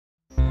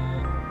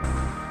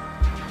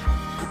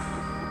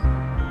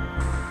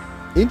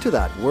Into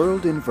That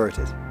World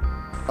Inverted,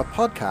 a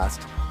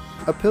podcast,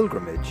 a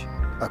pilgrimage,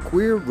 a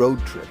queer road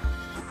trip.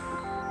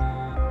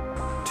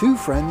 Two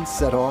friends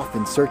set off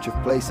in search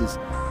of places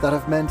that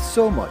have meant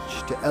so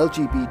much to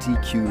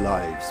LGBTQ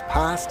lives,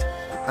 past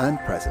and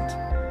present.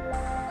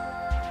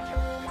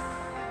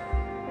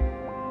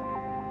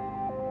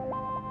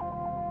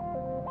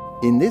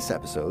 In this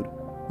episode,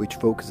 which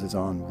focuses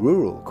on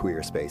rural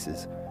queer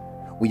spaces,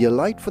 we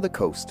alight for the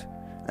coast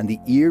and the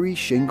eerie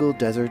shingle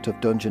desert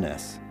of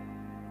Dungeness,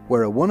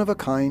 where a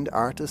one-of-a-kind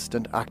artist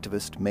and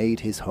activist made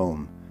his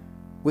home,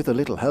 with a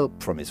little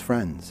help from his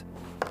friends.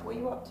 What are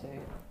you up to?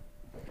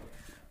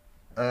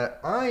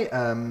 I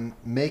am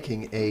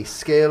making a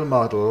scale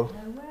model.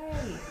 No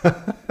way. Look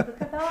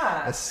at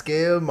that. A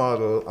scale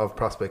model of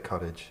Prospect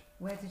Cottage.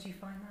 Where did you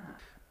find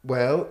that?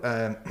 Well,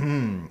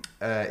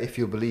 if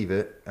you'll believe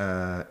it,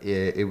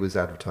 it was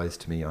advertised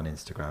to me on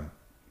Instagram.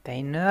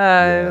 They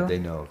know. Yeah, they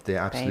know. They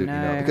absolutely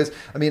know. know. Because,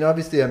 I mean,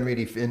 obviously I'm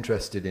really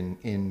interested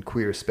in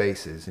queer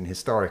spaces, in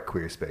historic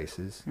queer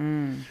spaces.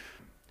 Mm.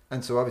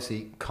 And so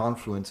obviously,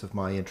 confluence of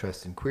my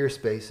interest in queer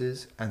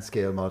spaces and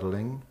scale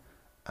modelling,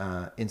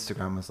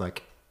 Instagram was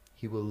like,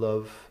 he will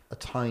love a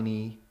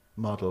tiny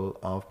model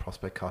of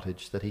Prospect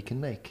Cottage that he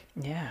can make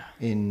Yeah.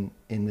 in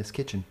this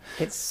kitchen.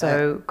 It's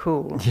so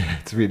cool. Yeah,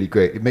 it's really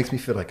great. It makes me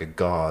feel like a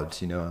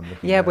god, you know. I'm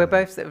looking Yeah, we're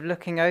down. both sort of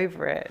looking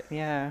over it.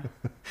 Yeah.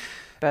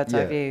 Bird's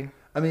eye view.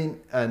 I mean,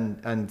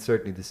 and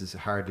certainly this is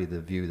hardly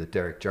the view that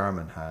Derek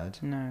Jarman had.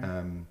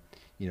 No.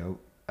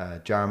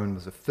 Jarman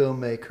was a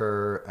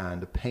filmmaker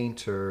and a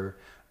painter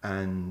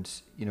and,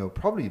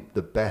 probably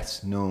the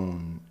best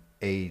known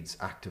AIDS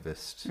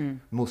activist,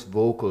 most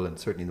vocal and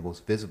certainly the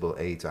most visible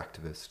AIDS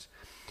activist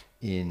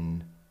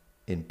in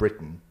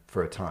Britain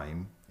for a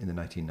time in the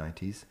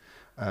 1990s.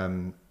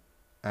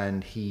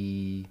 And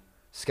he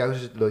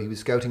was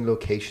scouting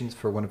locations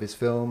for one of his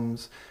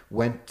films,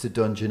 went to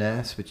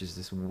Dungeness, which is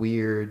this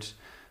weird,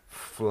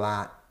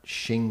 flat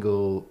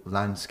shingle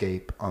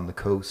landscape on the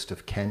coast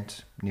of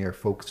Kent near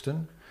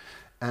Folkestone,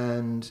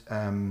 and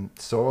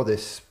saw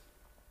this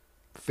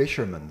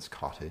fisherman's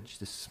cottage,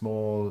 this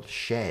small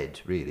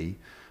shed really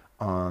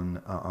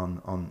on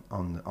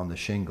the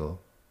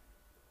shingle,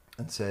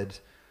 and said,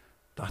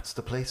 that's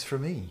the place for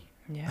me.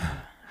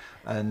 Yeah.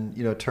 And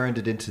turned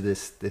it into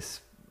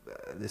this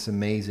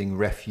amazing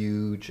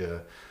refuge,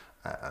 a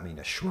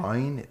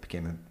shrine. It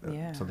became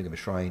something of a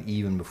shrine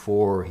even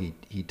before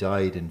he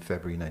died in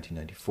February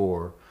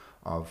 1994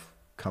 of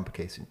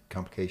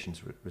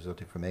complications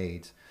resulting from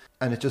AIDS.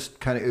 And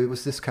it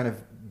was this kind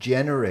of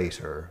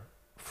generator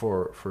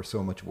for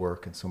so much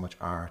work and so much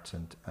art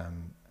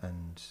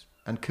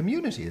and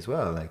community as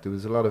well. Like there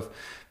was a lot of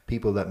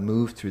people that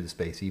moved through the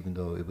space, even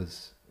though it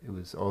was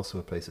also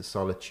a place of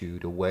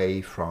solitude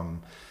away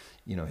from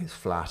his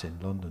flat in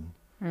London.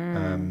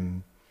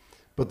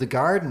 But the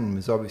garden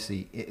is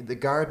obviously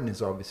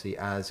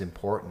as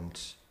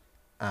important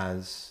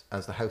as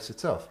the house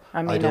itself.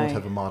 I don't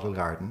have a model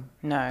garden.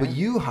 No. But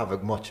you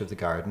have much of the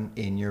garden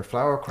in your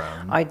flower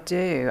crown. I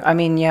do. I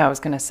mean, I was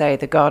going to say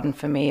the garden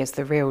for me is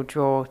the real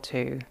draw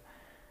to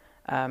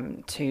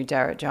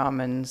Derek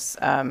Jarman's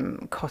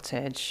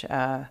cottage.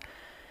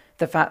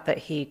 The fact that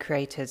he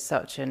created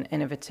such an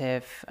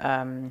innovative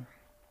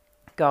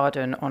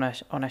garden on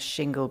a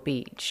shingle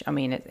beach. I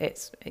mean,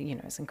 it's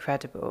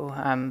incredible.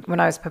 When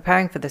I was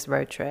preparing for this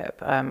road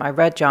trip, I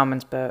read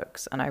Jarman's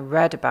books and I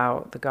read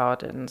about the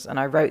gardens, and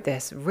I wrote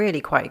this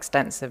really quite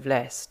extensive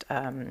list,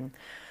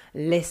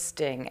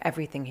 listing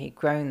everything he'd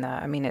grown there.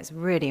 I mean, it's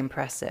really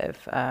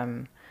impressive.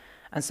 And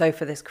so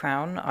for this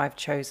crown, I've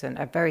chosen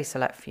a very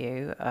select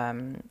few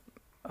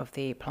of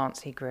the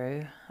plants he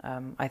grew.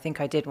 I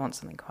think I did want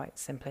something quite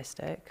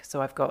simplistic.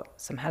 So I've got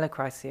some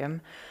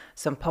helichrysum,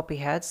 some poppy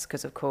heads,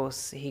 because of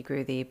course he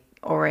grew the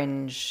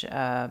orange,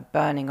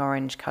 burning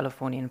orange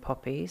Californian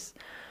poppies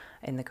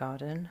in the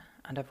garden.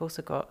 And I've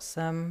also got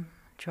some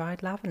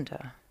dried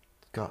lavender.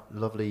 Got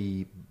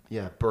lovely,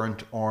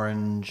 burnt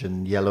orange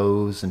and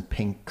yellows and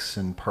pinks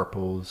and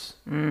purples.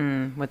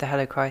 With the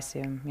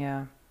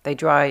helichrysum, They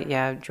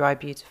dry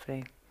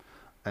beautifully.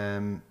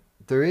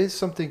 There is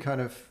something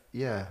kind of,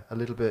 a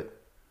little bit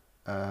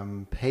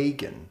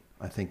pagan,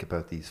 I think,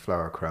 about these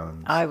flower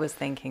crowns. I was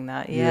thinking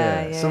that,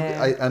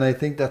 I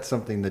think that's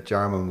something that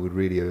Jarman would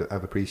really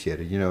have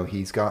appreciated.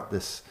 He's got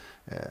this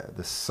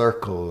the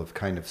circle of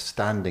kind of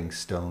standing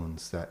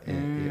stones that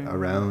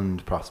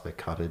around Prospect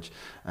Cottage,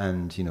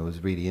 and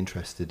was really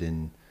interested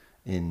in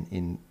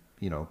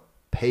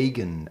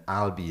pagan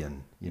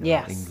Albion,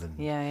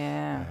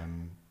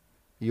 England.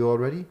 You all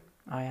ready?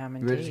 I am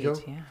indeed. You ready to go?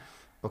 Yeah.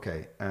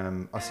 Okay,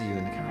 I'll see you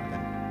in the car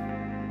then.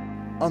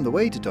 On the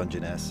way to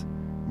Dungeness,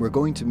 we're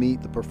going to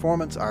meet the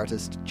performance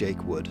artist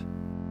Jake Wood.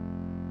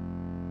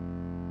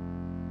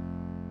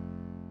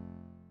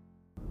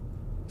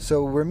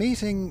 So we're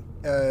meeting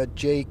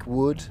Jake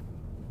Wood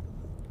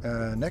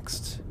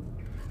next,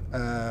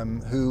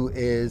 who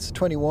is a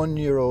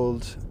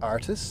 21-year-old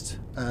artist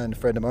and a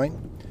friend of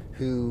mine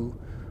who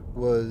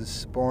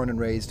was born and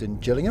raised in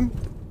Gillingham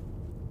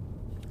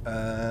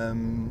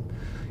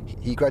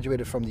He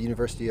graduated from the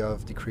University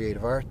of the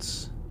Creative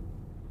Arts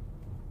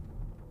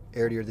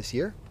earlier this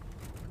year,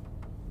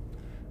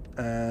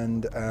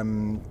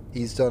 and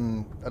he's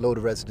done a load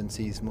of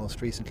residencies,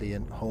 most recently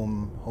in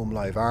home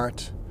live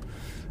art.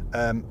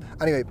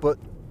 Anyway, but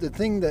the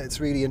thing that's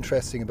really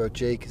interesting about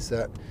Jake is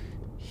that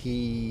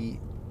he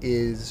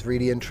is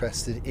really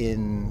interested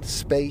in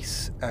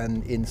space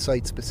and in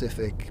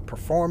site-specific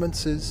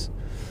performances.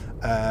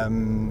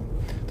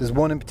 There's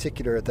one in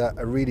particular that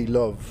I really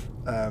love,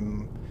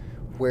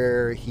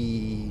 where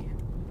he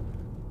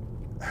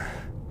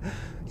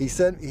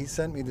sent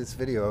me this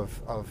video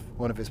of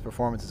one of his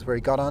performances where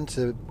he got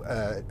onto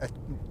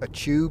a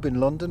tube in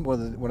London,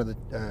 one of the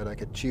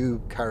like a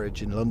tube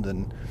carriage in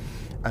London,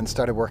 and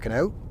started working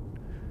out.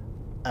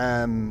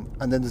 And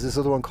then there's this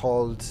other one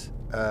called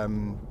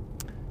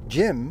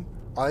Jim.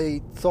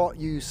 I thought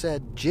you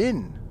said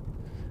gin.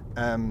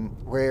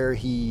 Where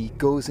he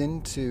goes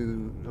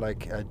into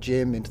like a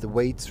gym, into the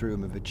weights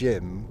room of a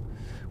gym,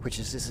 which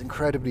is this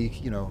incredibly,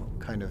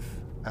 kind of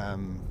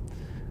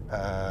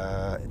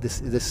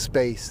this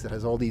space that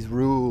has all these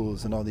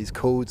rules and all these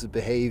codes of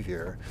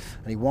behavior.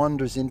 And he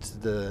wanders into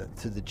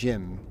the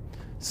gym,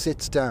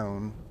 sits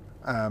down,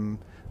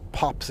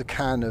 pops a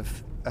can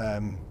of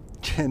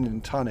gin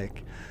and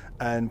tonic,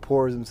 and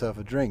pours himself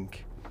a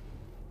drink.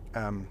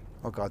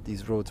 Oh God,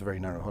 these roads are very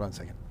narrow. Hold on a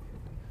second.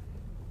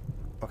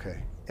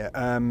 Okay.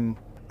 Yeah.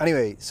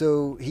 Anyway,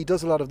 so he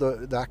does a lot of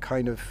that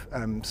kind of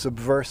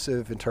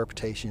subversive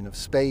interpretation of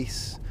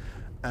space,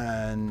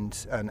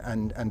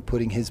 and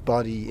putting his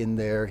body in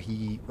there.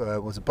 He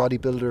was a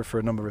bodybuilder for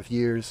a number of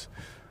years.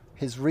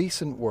 His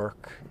recent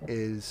work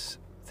is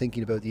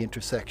thinking about the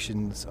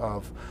intersections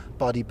of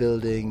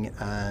bodybuilding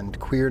and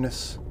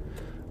queerness,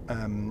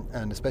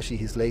 and especially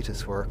his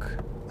latest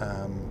work,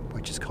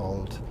 which is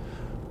called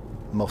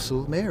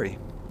Muscle Mary.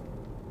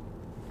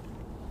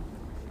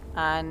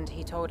 And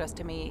he told us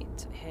to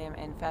meet him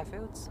in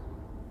Fairfields?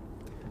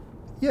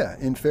 Yeah,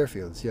 in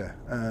Fairfields, yeah.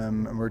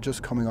 And we're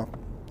just coming up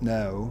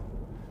now.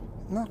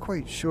 Not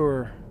quite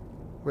sure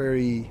where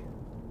he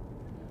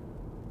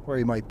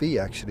might be,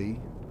 actually.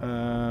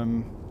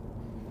 There's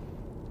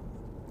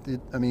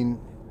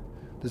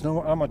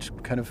not much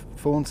kind of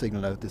phone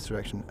signal out this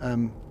direction.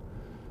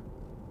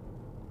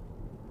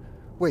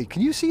 Wait,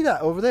 can you see that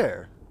over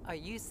there? Are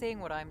you seeing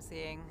what I'm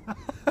seeing?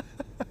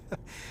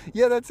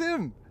 Yeah, that's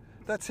him.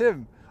 That's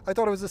him. I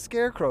thought it was a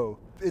scarecrow.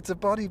 It's a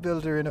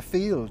bodybuilder in a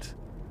field.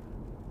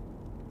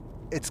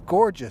 It's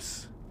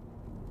gorgeous.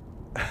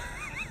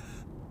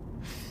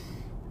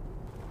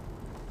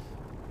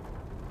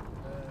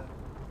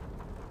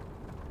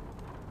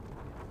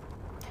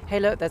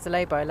 Hey, look, there's a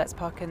lay-by. Let's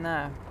park in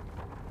there.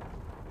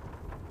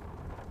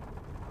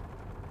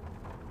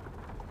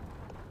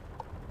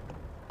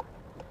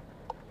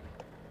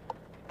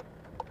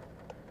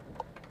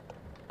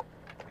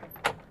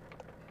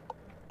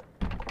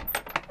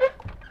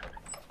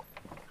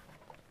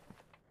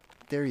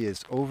 There he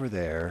is, over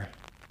there.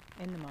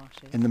 In the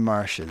marshes. In the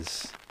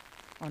marshes.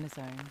 On his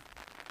own.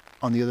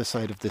 On the other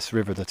side of this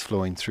river that's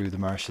flowing through the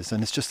marshes.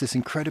 And it's just this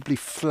incredibly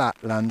flat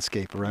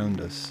landscape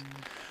around us.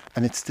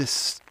 And it's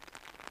this...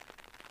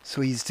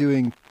 So now he's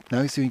doing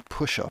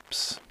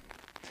push-ups.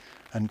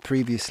 And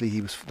previously he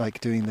was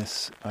like doing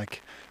this,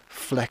 like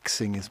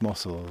flexing his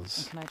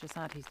muscles. And can I just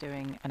add, he's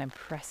doing an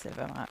impressive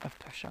amount of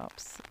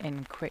push-ups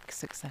in quick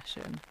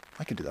succession.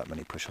 I can do that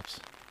many push-ups.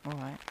 All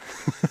right.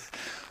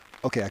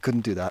 Okay, I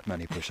couldn't do that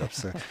many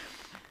push-ups. So.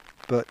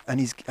 But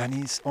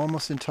he's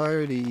almost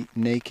entirely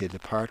naked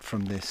apart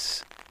from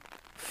this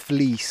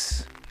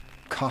fleece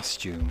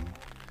costume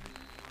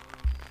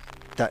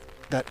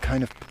that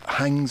kind of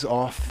hangs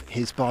off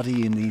his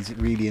body in these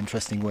really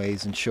interesting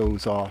ways and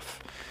shows off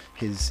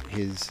his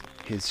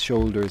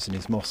shoulders and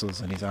his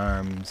muscles and his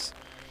arms.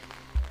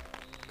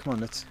 Come on,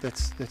 let's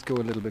go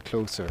a little bit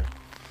closer.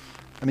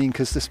 I mean,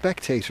 because the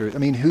spectator. I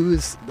mean, who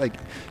is like,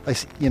 he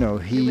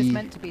Who was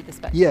meant to be the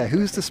spectator? Yeah,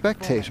 who's the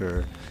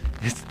spectator?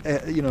 It's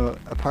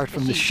apart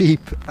from the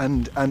sheep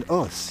and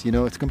us.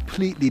 It's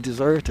completely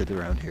deserted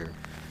around here.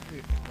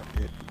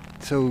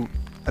 So,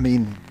 I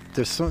mean,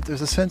 there's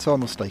a sense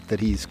almost like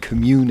that he's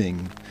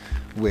communing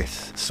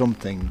with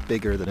something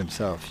bigger than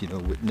himself.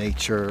 With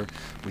nature,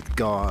 with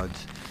God.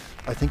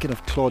 I'm thinking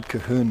of Claude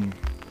Cahun,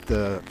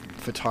 the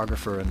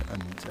photographer and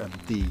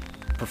the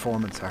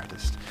performance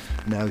artist.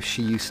 Now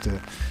she used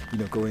to,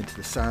 go into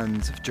the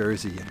sands of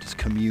Jersey and just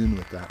commune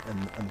with that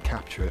and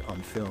capture it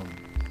on film.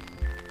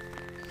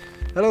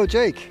 Hello,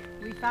 Jake.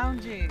 We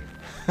found you.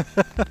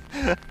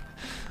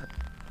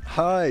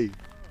 Hi.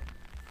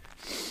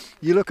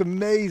 You look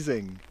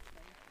amazing.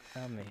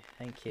 Found me,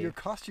 thank you. Your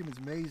costume is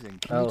amazing.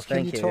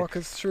 Can you talk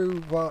us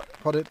through what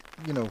it,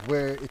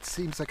 where it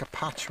seems like a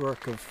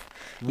patchwork of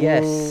wool?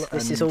 Yes,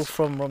 this is all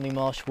from Romney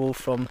Marsh wool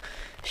from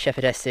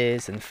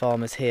shepherdesses and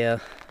farmers here,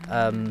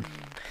 that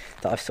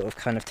I've sort of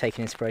kind of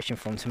taken inspiration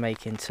from to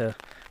make into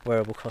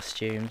wearable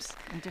costumes.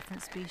 And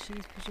different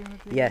species,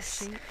 presumably?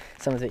 Yes,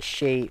 some of it's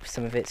sheep,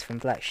 some of it's from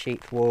black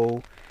sheep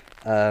wool.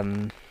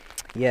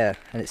 Yeah,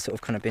 and it's sort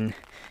of kind of been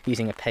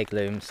using a peg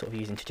loom, sort of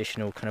using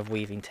traditional kind of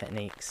weaving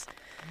techniques.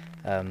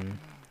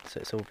 So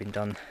it's all been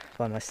done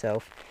by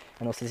myself.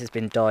 And also this has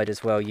been dyed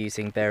as well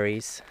using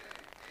berries.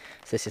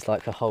 So this is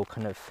like a whole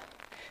kind of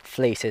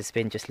fleece has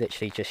been just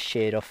literally just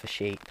sheared off a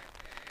sheep.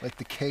 Like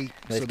the cape,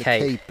 The so the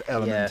cape, cape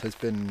element yeah. has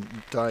been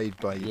dyed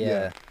by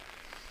Yeah.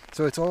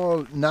 So it's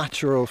all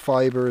natural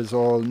fibres,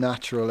 all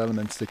natural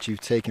elements that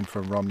you've taken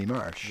from Romney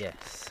Marsh.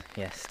 Yes,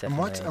 And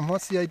definitely.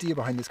 what's the idea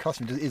behind this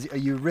costume? Are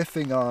you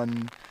riffing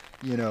on,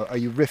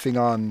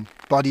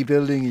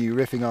 bodybuilding? Are you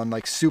riffing on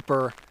like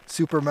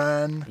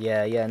Superman?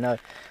 Yeah, no.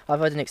 I've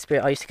had an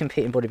experience. I used to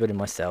compete in bodybuilding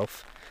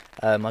myself.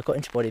 I got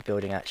into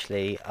bodybuilding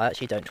actually. I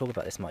actually don't talk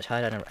about this much.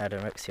 I had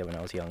anorexia when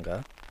I was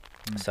younger.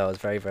 So I was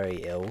very,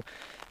 very ill,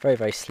 very,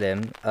 very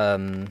slim.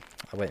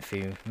 I went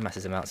through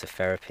massive amounts of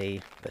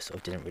therapy, but sort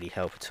of didn't really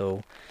help at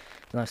all.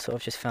 And I sort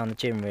of just found the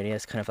gym really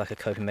as kind of like a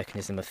coping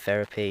mechanism of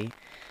therapy,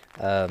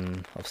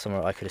 of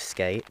somewhere I could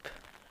escape.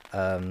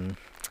 And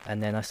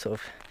then I sort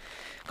of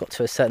got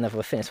to a certain level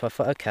of fitness where I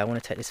thought, okay, I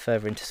want to take this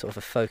further into sort of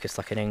a focus,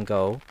 like an end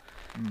goal.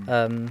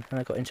 And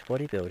I got into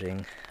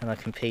bodybuilding, and I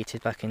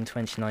competed back in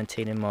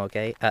 2019 in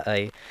Margate at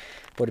a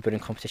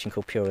bodybuilding competition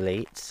called Pure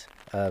Elite.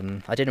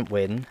 I didn't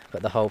win,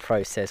 but the whole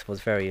process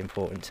was very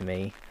important to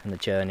me, and the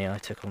journey I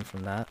took on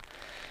from that.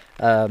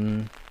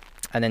 And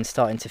then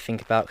starting to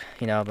think about,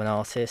 I'm an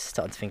artist,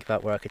 starting to think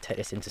about where I could take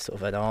this into sort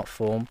of an art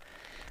form,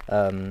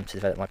 to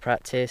develop my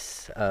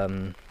practice.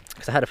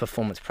 Because I had a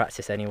performance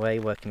practice anyway,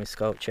 working with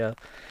sculpture,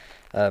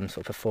 sort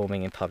of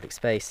performing in public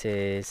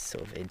spaces,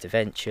 sort of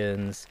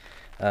interventions.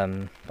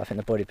 I think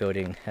the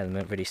bodybuilding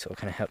element really sort of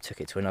kind of took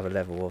it to another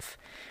level of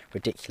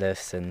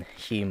ridiculous and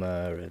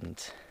humour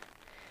and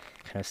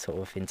kind of sort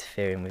of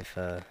interfering with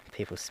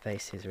people's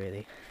spaces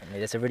really.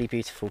 There's a really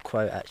beautiful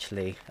quote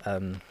actually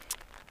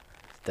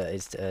that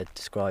is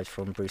described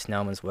from Bruce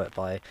Nauman's work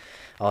by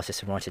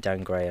artist and writer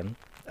Dan Graham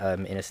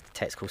in a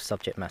text called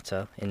Subject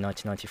Matter in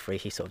 1993.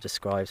 He sort of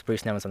describes,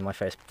 Bruce Nauman's one of my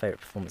favourite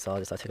performance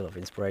artists I take a lot of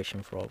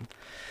inspiration from.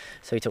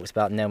 So he talks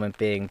about Nauman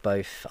being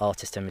both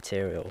artist and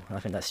material. And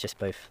I think that's just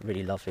both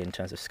really lovely in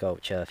terms of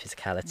sculpture,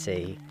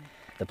 physicality,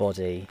 the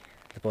body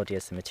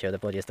as the material, the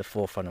body as the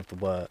forefront of the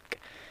work,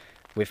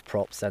 with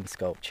props and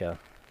sculpture.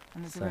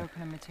 And there's a real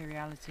kind of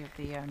materiality of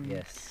the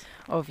yes.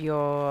 of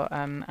your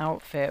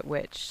outfit,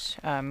 which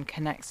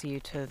connects you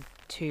to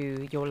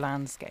your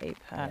landscape.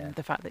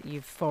 The fact that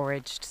you've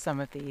foraged some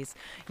of these,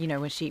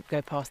 when sheep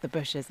go past the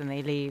bushes and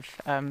they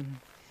leave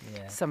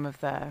some of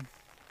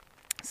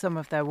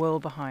their wool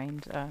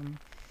behind.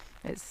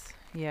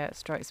 It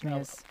strikes me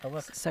as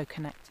so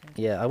connected.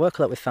 Yeah, I work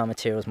a lot with found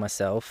materials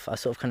myself. I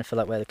sort of kind of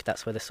feel like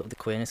that's where the sort of the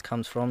queerness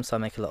comes from. So I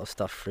make a lot of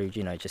stuff through,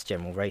 just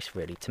general race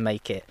really, to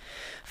make it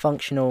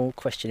functional,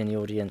 questioning the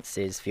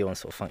audience's view on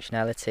sort of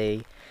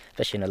functionality,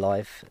 especially in a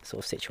live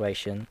sort of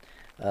situation.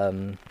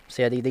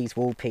 These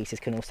wall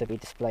pieces can also be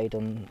displayed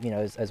on,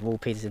 as wall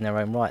pieces in their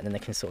own right, and then they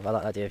can sort of, I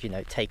like the idea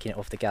of, taking it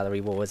off the gallery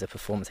wall as a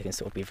performance. They can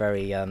sort of be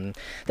very, they're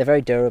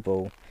very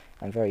durable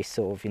and very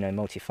sort of,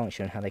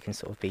 multifunctional in how they can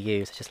sort of be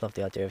used. I just love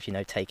the idea of,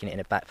 taking it in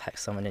a backpack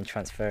somewhere and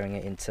transferring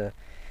it into,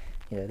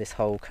 this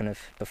whole kind of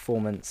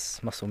performance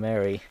muscle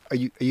Mary. Are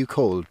you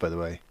cold, by the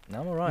way?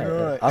 No, I'm all right. You're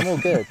all right. I'm all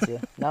good. Yeah.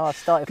 Now I've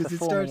started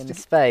performing in the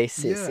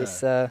space.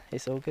 It's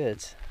all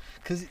good.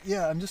 Because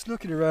I'm just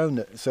looking around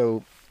it.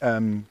 So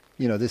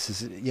this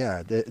is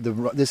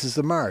this is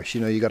the marsh.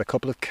 You got a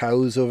couple of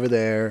cows over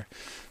there.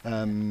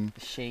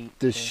 Sheep.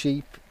 There's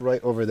sheep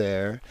right over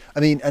there. I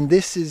mean, and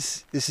this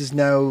is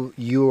now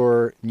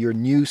your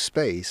new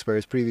space,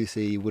 whereas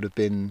previously would have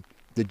been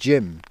the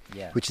gym,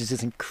 which is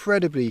this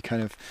incredibly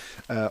kind of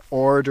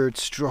ordered,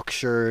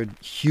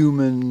 structured,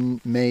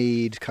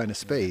 human-made kind of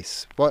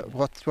space.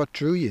 What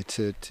drew you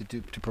to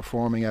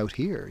performing out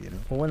here?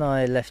 Well, when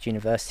I left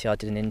university, I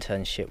did an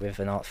internship with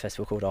an art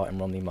festival called Art in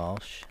Romney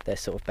Marsh. They're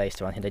sort of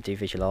based around here. They do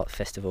visual art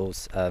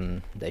festivals.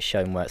 They've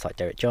shown works like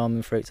Derek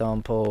Jarman, for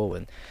example,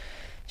 and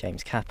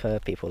James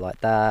Capper, people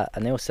like that.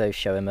 And they also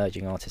show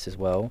emerging artists as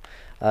well.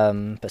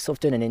 But sort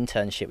of doing an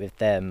internship with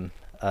them,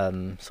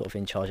 sort of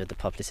in charge of the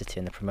publicity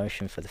and the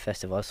promotion for the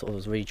festival, I sort of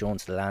was really drawn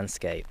to the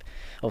landscape.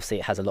 Obviously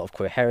it has a lot of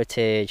queer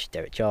heritage,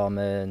 Derek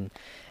Jarman,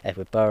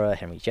 Edward Burrough,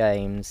 Henry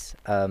James,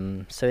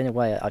 so in a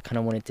way I kind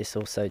of wanted this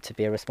also to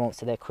be a response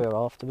to their queer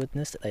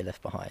afterwardness that they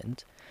left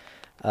behind,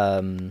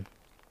 and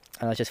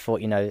I just thought,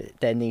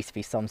 there needs to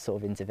be some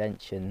sort of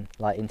intervention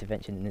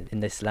in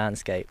this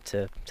landscape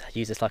to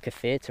use this like a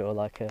theatre or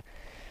like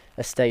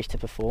a stage to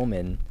perform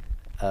in.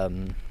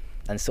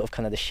 And sort of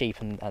kind of the sheep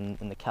and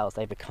the cows,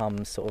 they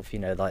become sort of,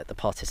 like the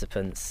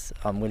participants,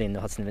 willing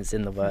participants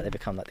in the work. They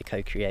become like the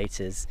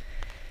co-creators,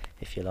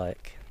 if you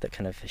like, that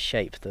kind of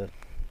shape the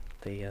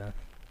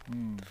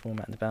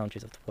format and the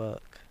boundaries of the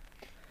work.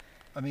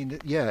 I mean,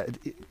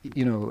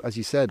 as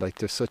you said, like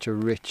there's such a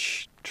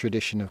rich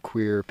tradition of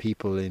queer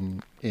people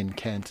in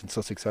Kent and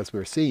Sussex, as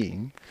we're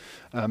seeing.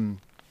 And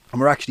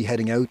we're actually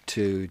heading out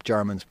to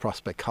Jarman's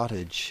Prospect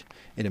Cottage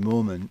in a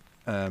moment.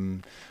 I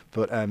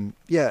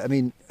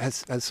mean,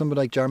 has somebody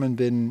like Jarman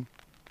been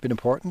been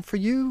important for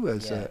you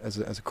as Yeah. as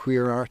a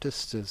queer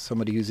artist, as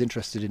somebody who's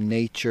interested in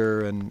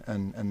nature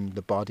and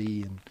the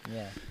body and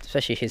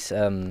especially his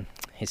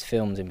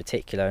films in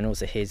particular, and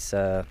also his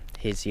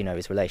his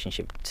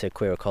relationship to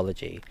queer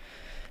ecology,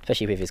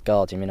 especially with his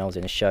garden. I mean, I was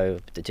in a show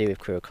to do with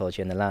queer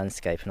ecology and the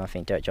landscape, and I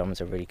think Derek Jarman's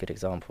a really good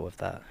example of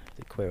that,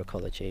 the queer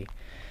ecology,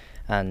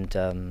 and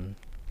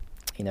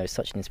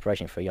such an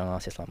inspiration for a young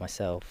artist like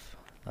myself.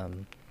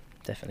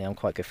 Definitely, I'm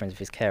quite good friends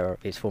with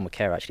his former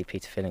carer, actually,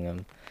 Peter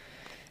Fillingham.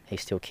 He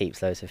still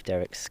keeps loads of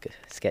Derek's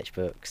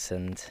sketchbooks,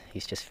 and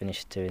he's just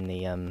finished doing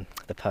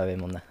the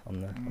poem on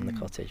the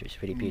cottage, which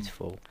is really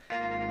beautiful.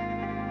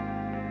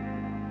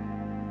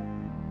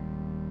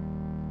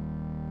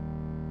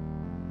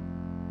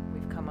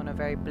 We've come on a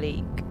very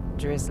bleak,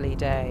 drizzly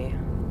day.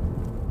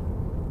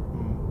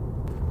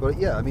 But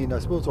yeah, I mean, I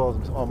suppose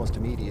almost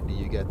immediately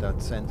you get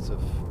that sense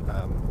of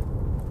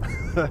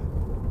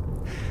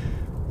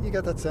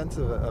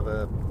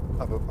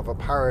of a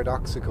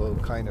paradoxical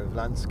kind of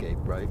landscape,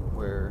 right?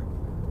 Where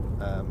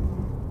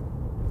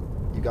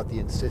you got the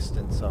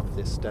insistence of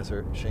this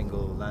desert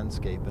shingle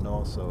landscape, and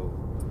also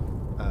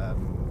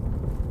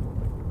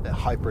a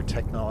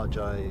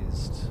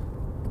hyper-technologized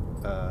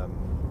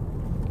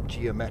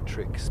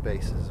geometric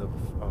spaces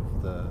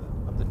of the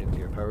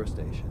nuclear power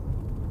station.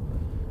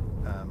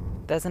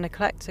 There's an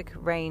eclectic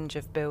range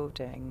of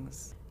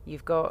buildings.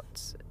 You've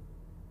got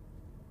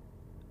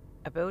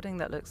a building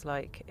that looks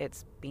like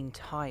it's been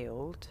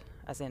tiled,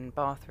 as in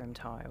bathroom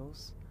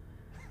tiles.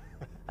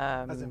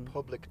 As in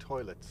public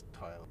toilets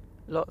tile.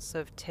 Lots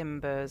of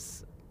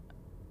timbers.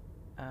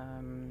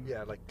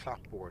 Yeah, like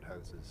clapboard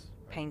houses.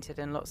 Right? Painted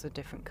in lots of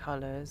different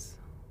colours.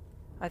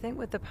 I think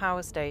with the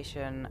power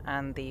station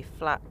and the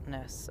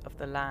flatness of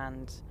the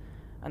land,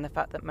 and the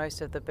fact that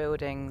most of the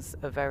buildings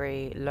are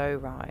very low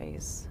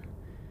rise,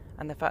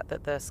 and the fact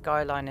that the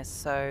skyline is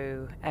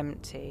so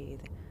empty,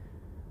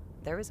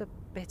 there is a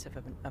bit of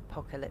an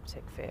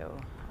apocalyptic feel.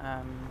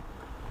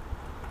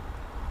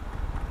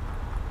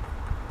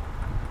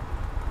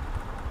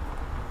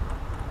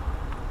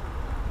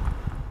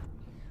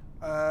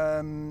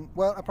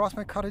 Well, at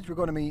Prospect Cottage, we're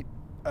going to meet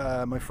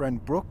my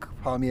friend Brooke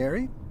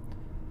Palmieri.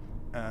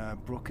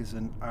 Brooke is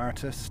an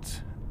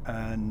artist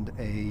and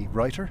a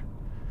writer,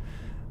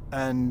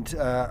 and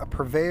a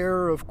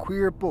purveyor of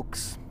queer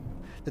books.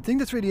 The thing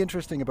that's really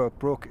interesting about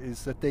Brooke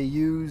is that they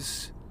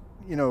use,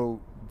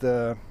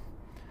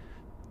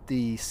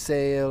 the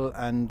sale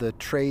and the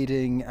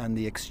trading and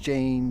the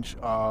exchange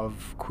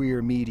of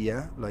queer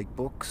media like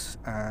books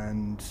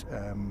and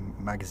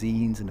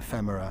magazines and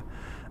ephemera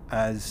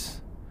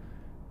as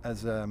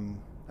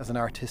an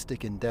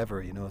artistic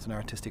endeavor, as an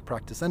artistic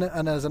practice, and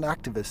as an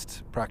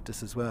activist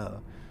practice as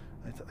well.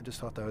 I just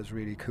thought that was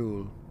really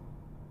cool.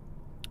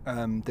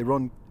 They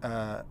run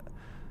an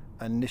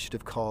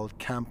initiative called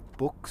Camp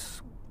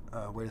Books.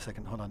 Wait a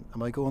second, hold on.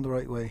 Am I going the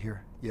right way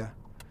here? Yeah.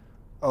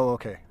 Oh,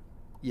 okay.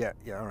 Yeah,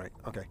 all right,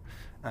 okay.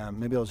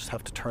 Maybe I'll just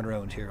have to turn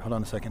around here. Hold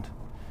on a second.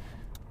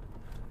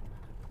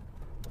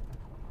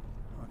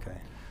 Okay.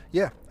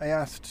 Yeah, I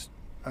asked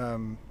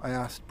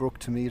Brooke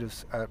to meet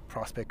us at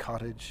Prospect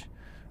Cottage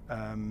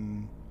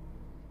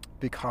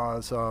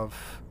because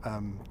of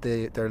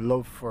their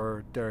love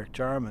for Derek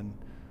Jarman.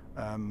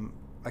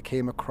 I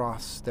came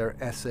across their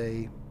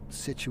essay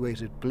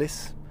Situated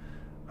Bliss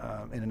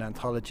in an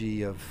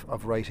anthology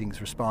of writings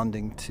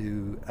responding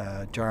to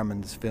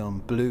Jarman's film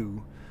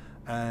Blue,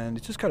 and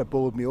it just kind of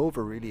bowled me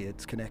over, really,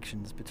 its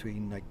connections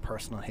between like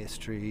personal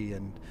history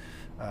and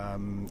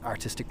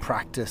artistic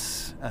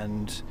practice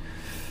and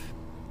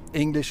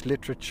English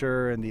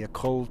literature and the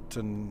occult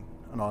and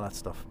all that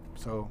stuff.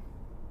 So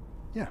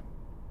yeah,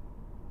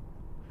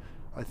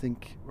 I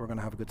think we're going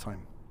to have a good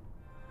time.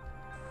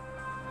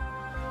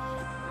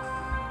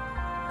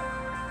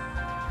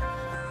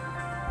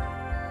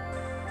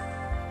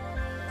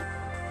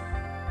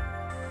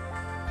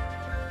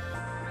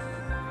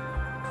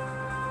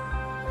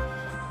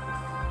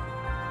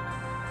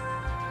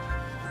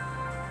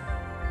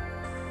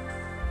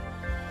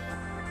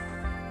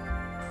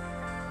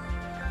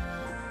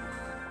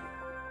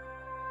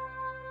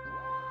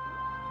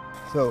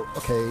 So,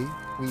 okay,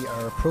 we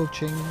are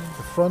approaching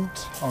the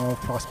front of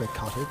Prospect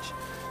Cottage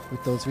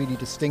with those really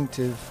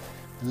distinctive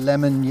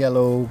lemon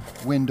yellow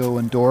window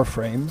and door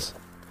frames.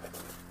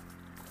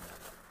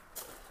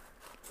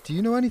 Do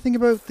you know anything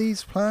about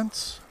these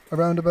plants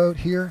around about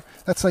here?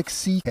 That's like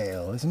sea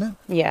kale, isn't it?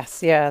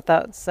 Yes, yeah,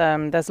 that's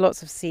there's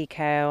lots of sea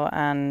kale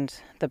and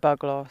the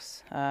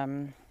bugloss,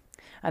 and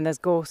there's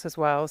gorse as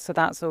well, so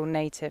that's all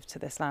native to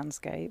this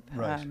landscape.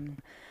 Right.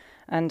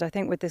 And I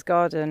think with this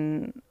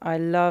garden, I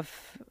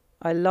love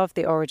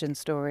the origin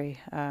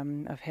story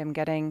of him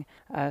getting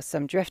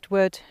some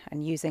driftwood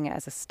and using it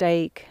as a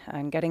stake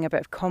and getting a bit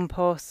of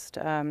compost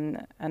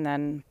and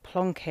then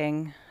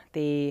plonking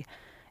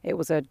it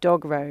was a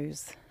dog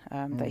rose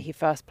that he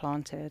first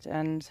planted,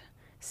 and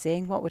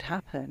seeing what would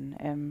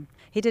happen.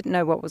 He didn't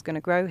know what was going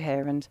to grow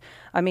here, and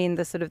I mean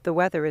the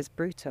weather is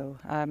brutal.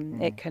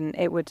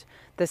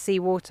 The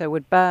seawater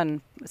would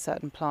burn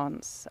certain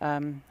plants.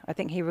 I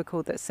think he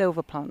recalled that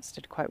silver plants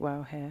did quite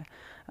well here,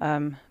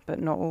 but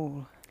not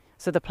all.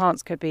 So the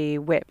plants could be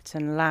whipped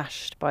and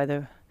lashed by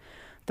the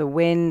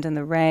wind and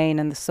the rain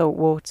and the salt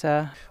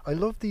water. I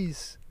love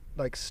these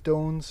like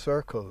stone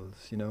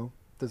circles,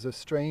 There's a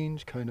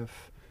strange kind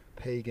of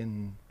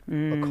pagan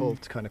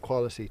occult kind of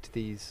quality to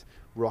these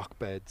rock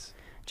beds.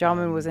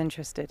 Jarman was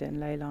interested in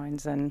ley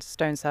lines and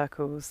stone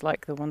circles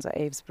like the ones at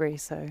Avesbury,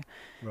 so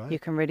you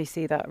can really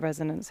see that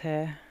resonance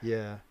here.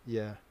 Yeah.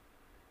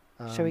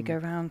 Shall we go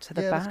around to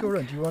the back? Yeah, let's go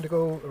around. Do you want to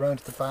go around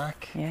to the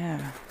back?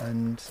 Yeah.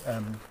 And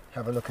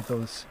have a look at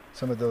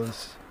some of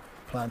those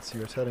plants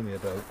you were telling me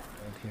about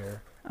out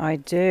here. I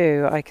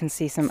do. I can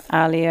see some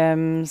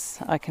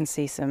alliums. I can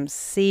see some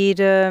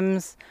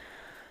sedums.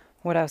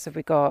 What else have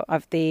we got?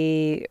 I've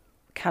the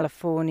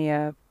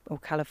Californian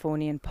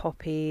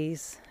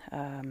poppies.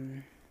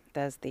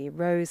 There's the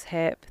rose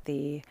hip,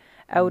 the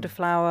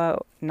elderflower,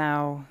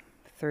 now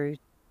through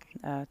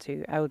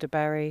to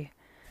elderberry.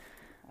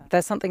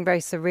 There's something very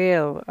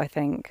surreal, I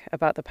think,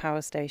 about the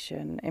power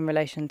station in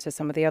relation to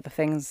some of the other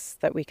things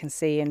that we can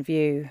see and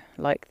view,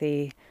 like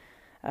the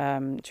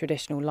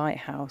traditional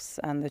lighthouse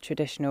and the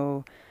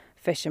traditional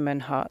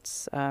fisherman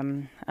huts.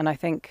 And I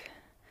think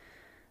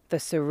the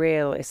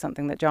surreal is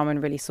something that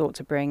Jarman really sought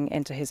to bring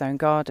into his own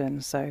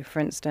garden. So, for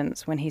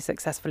instance, when he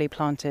successfully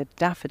planted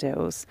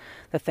daffodils,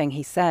 the thing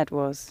he said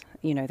was,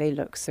 they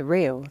look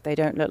surreal. They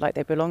don't look like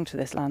they belong to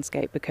this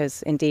landscape,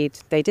 because indeed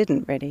they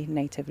didn't really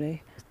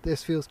natively.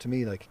 This feels to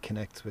me like it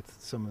connects with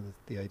some of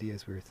the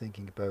ideas we were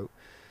thinking about,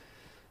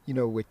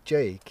 with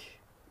Jake,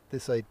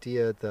 this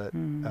idea that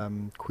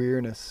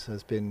queerness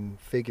has been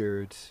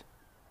figured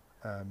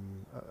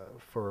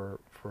for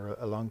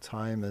a long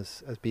time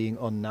as being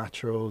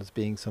unnatural, as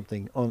being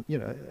something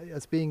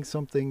as being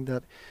something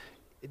that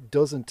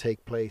doesn't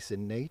take place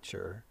in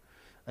nature,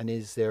 and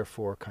is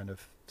therefore kind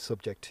of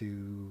subject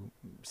to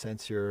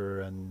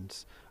censure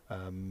and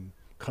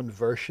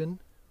conversion,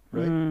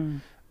 right?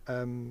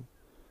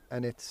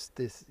 And it's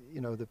this,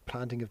 the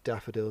planting of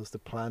daffodils, the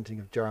planting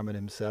of Jarman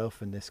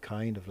himself in this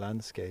kind of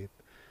landscape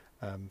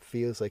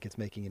feels like it's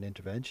making an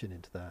intervention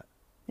into that.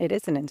 It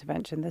is an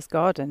intervention. This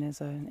garden is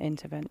an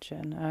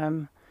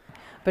intervention.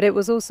 But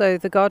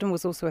the garden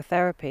was also a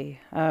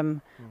therapy.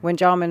 When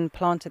Jarman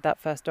planted that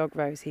first dog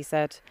rose, he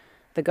said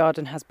the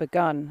garden has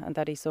begun, and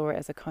that he saw it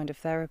as a kind of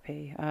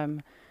therapy.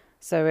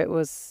 So it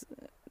was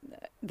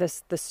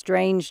the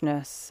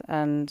strangeness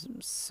and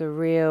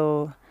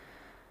surreal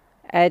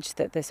edge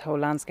that this whole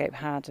landscape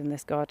had and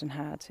this garden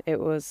had. It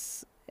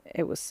was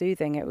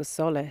soothing. It was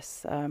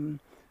solace.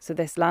 So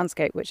this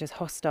landscape, which is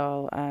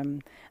hostile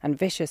and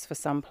vicious for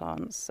some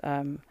plants,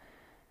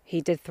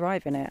 he did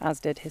thrive in it, as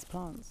did his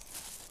plants.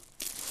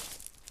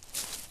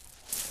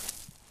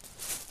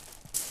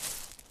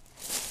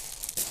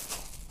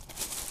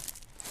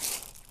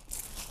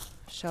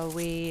 Shall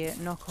we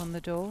knock on the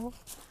door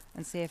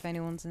and see if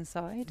anyone's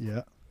inside?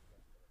 Yeah.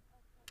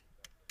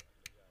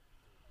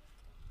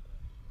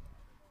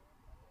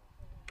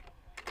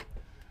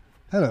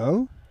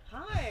 Hello.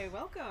 Hi,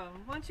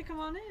 welcome. Why don't you come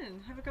on in,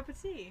 have a cup of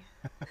tea?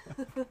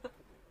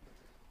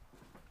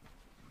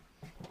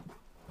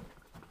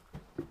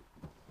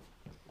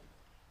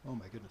 Oh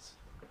my goodness.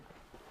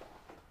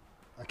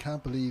 I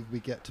can't believe we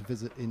get to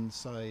visit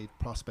inside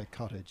Prospect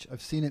Cottage.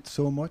 I've seen it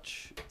so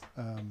much,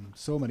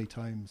 so many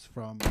times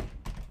from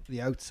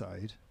the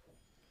outside.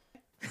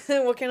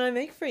 What can I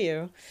make for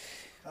you?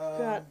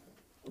 Got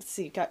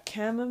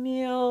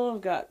chamomile,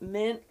 I've got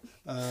mint.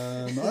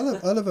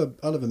 I'll have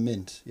a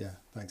mint. Yeah,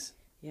 thanks.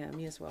 Yeah,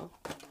 me as well.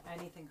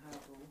 Anything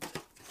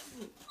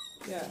herbal.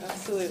 Yeah,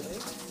 absolutely.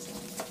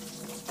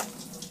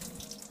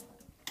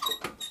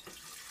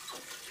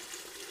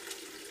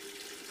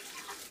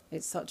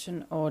 It's such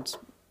an odd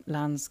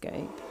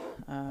landscape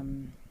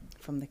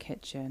from the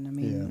kitchen. I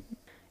mean,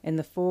 in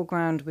the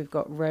foreground we've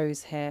got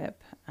rose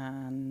hip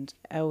and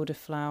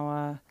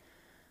elderflower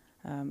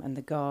and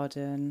the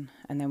garden,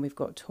 and then we've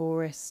got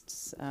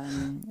tourists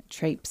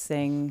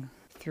traipsing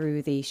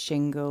through the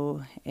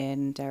shingle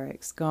in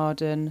Derek's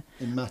garden.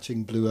 In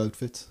matching blue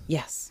outfits.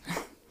 Yes.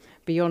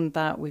 Beyond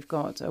that, we've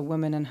got a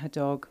woman and her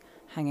dog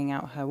hanging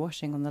out her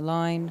washing on the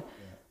line.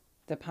 Yeah.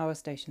 The power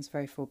station's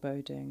very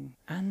foreboding.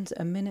 And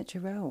a miniature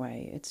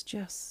railway. It's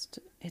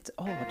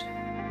odd.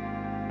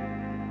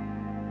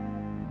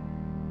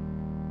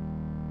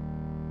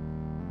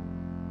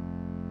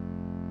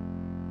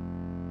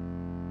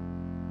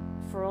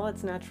 For all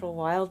its natural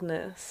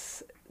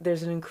wildness,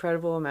 there's an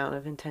incredible amount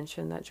of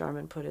intention that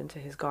Jarman put into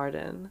his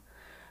garden.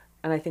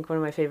 And I think one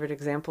of my favorite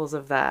examples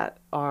of that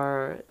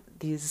are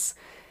these...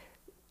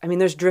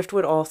 there's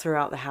driftwood all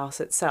throughout the house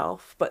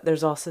itself, but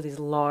there's also these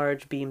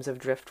large beams of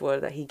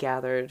driftwood that he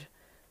gathered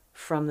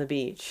from the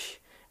beach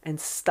and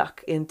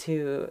stuck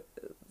into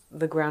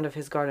the ground of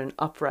his garden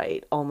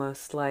upright,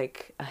 almost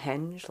like a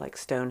henge, like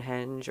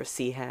Stonehenge or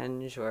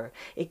Seahenge, or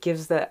it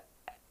gives the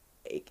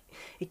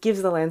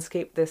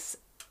landscape this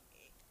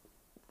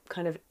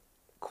kind of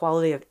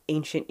quality of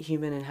ancient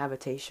human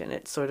inhabitation.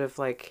 It sort of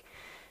like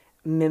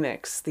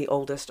mimics the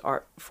oldest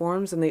art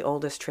forms and the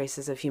oldest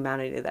traces of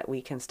humanity that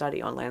we can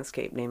study on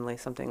landscape, namely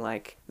something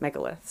like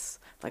megaliths,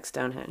 like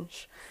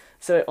Stonehenge.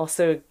 So it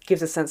also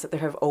gives a sense that there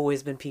have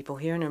always been people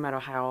here, no matter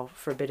how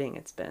forbidding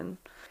it's been.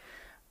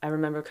 I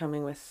remember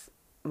coming with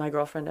my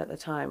girlfriend at the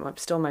time. I'm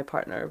still my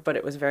partner, but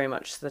it was very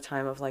much the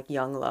time of like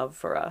young love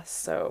for us.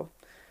 So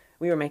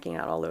we were making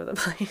out all over the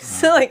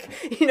place. Like,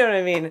 you know what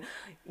I mean?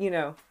 You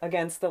know,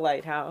 against the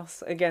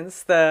lighthouse,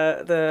 against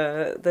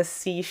the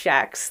sea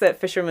shacks that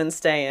fishermen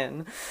stay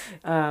in.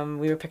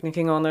 We were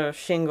picnicking on the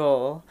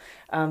shingle.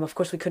 Of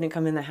course, we couldn't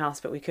come in the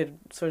house, but we could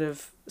sort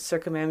of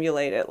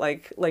circumambulate it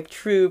like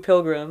true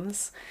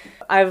pilgrims.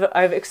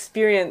 I've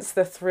experienced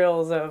the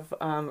thrills of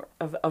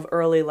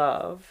early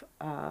love.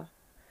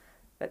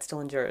 That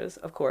still endures,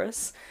 of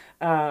course.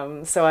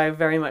 So I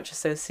very much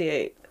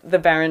associate the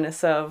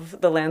barrenness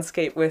of the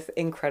landscape with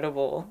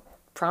incredible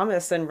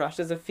promise and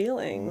rushes of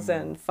feelings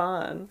and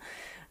fun.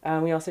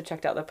 We also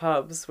checked out the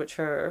pubs, which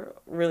are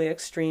really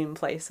extreme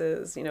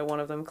places. You know, one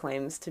of them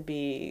claims to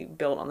be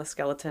built on the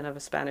skeleton of a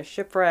Spanish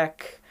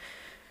shipwreck.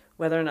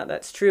 Whether or not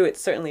that's true, it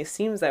certainly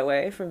seems that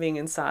way from being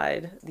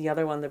inside. The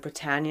other one, the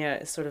Britannia,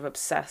 is sort of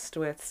obsessed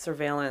with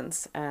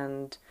surveillance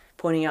and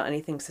pointing out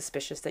anything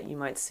suspicious that you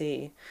might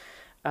see.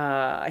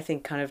 I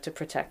think kind of to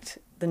protect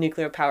the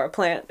nuclear power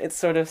plant. It's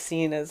sort of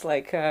seen as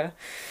like an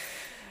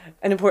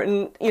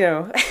important, you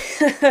know,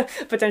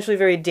 potentially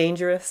very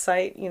dangerous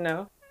site, you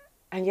know.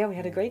 And yeah, we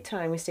had a great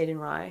time. We stayed in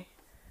Rye,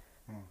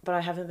 but I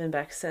haven't been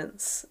back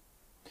since.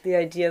 The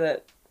idea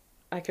that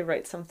I could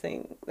write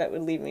something that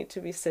would lead me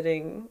to be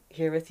sitting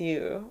here with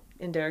you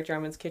in Derek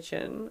Jarman's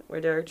kitchen, where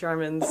Derek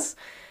Jarman's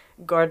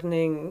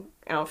gardening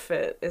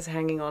outfit is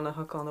hanging on a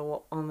hook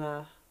on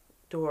the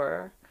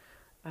door,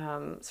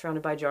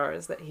 surrounded by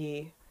jars that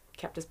he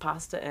kept his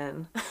pasta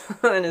in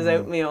and his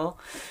oatmeal,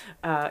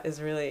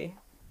 is really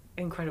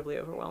incredibly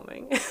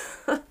overwhelming.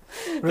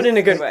 But in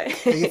a good way.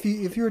 If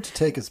you were to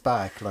take us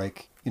back,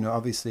 like, you know,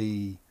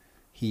 obviously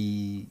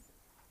he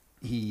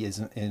is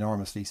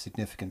enormously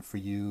significant for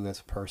you as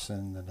a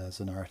person and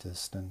as an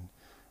artist and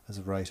as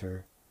a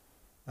writer.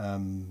 But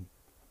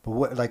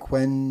what, like,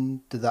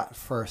 when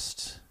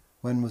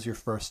was your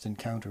first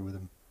encounter with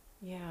him?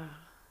 Yeah.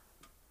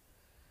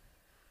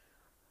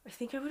 I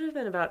think I would have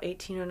been about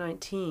 18 or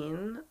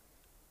 19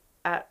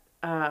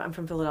 I'm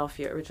from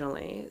Philadelphia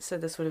originally, so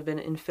this would have been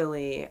in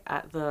Philly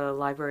at the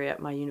library at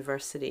my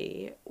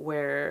university,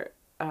 where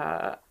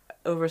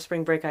over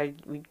spring break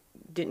we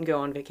didn't go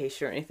on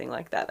vacation or anything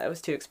like that. That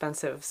was too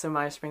expensive, so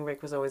my spring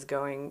break was always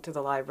going to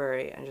the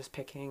library and just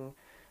picking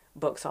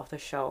books off the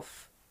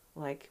shelf,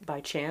 like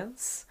by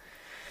chance.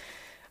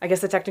 I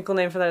guess the technical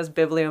name for that is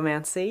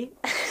bibliomancy.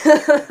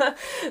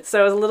 So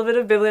it was a little bit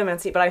of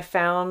bibliomancy, but I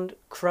found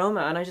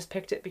Chroma and I just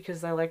picked it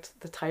because I liked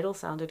the title,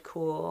 sounded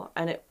cool,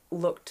 and it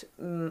looked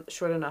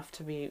short enough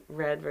to be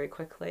read very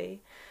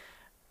quickly.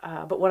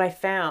 But what I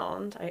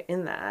found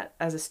in that,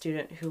 as a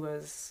student who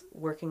was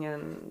working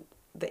in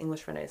the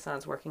English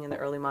Renaissance, working in the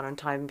early modern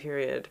time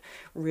period,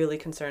 really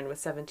concerned with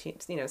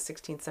 16th,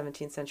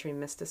 17th century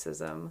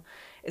mysticism,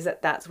 is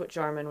that that's what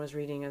Jarman was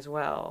reading as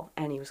well,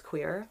 and he was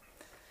queer.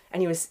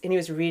 And he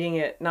was reading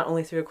it not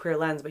only through a queer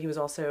lens, but he was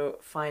also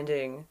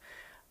finding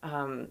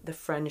the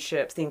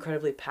friendships, the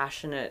incredibly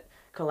passionate,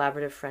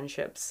 collaborative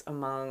friendships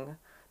among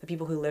the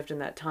people who lived in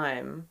that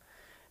time,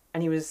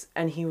 and he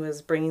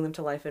was bringing them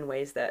to life in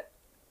ways that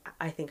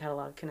I think had a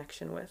lot of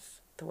connection with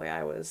the way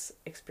I was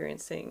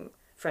experiencing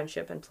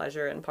friendship and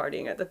pleasure and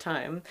partying at the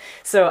time.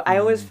 So I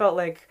always felt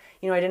like,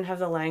 I didn't have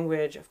the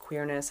language of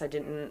queerness. I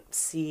didn't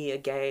see a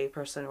gay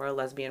person or a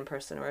lesbian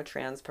person or a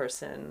trans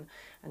person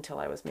until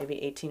I was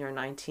maybe 18 or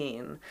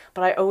 19.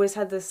 But I always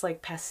had this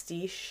like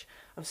pastiche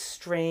of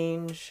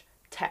strange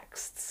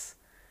texts,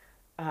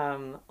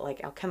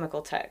 like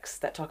alchemical texts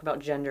that talk about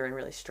gender in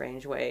really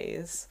strange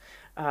ways.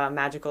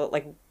 Magical,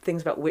 like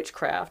things about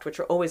witchcraft,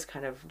 which are always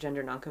kind of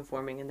gender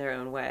nonconforming in their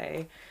own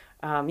way.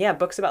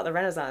 Books about the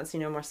Renaissance,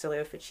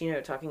 Marsilio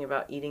Ficino talking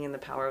about eating in the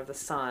power of the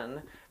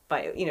sun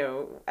by,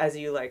 as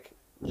you like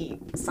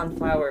eat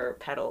sunflower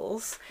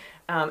petals.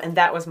 And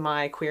that was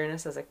my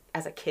queerness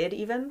as a kid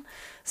even.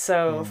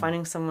 So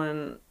finding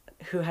someone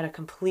who had a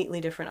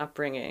completely different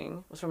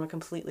upbringing, was from a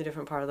completely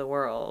different part of the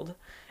world,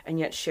 and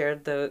yet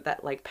shared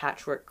that like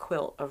patchwork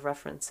quilt of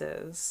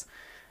references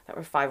that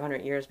were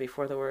 500 years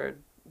before the word,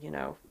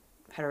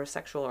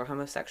 heterosexual or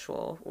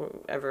homosexual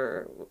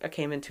ever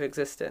came into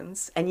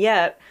existence. And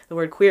yet the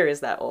word queer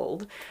is that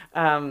old.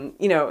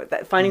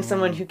 That finding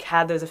someone who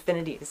had those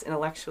affinities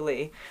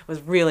intellectually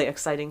was really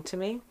exciting to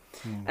me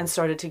and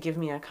started to give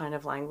me a kind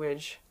of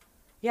language,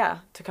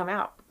 to come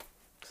out.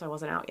 So I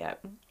wasn't out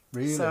yet.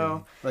 Really?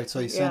 So, so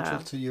essential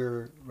to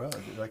your,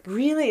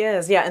 really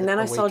is. Yeah. And then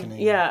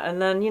awakening.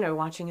 and then,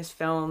 watching his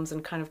films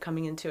and kind of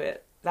coming into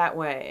it that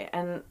way.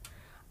 And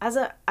as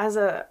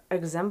a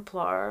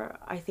exemplar,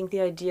 I think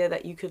the idea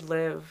that you could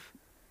live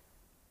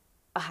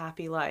a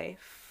happy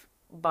life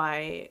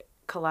by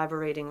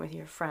collaborating with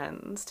your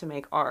friends to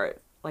make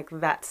art like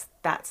that's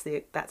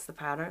the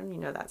pattern, you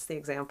know, that's the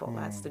example,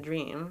 that's the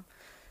dream.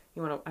 I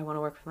want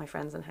to work with my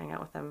friends and hang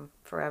out with them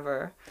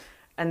forever.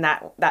 And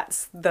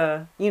that's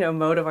the, you know,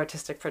 mode of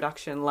artistic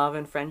production, love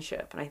and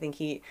friendship. And I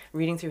think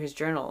reading through his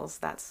journals,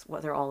 that's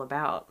what they're all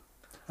about.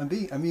 And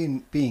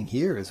being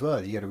here as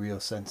well, you get a real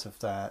sense of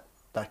that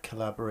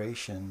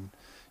collaboration.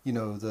 You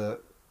know, the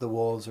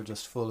walls are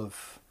just full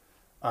of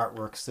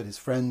artworks that his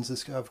friends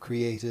have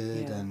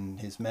created and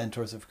his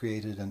mentors have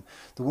created. And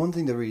the one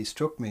thing that really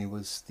struck me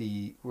were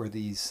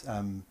these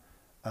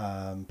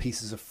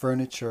pieces of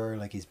furniture,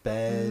 like his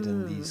bed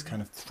and these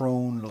kind of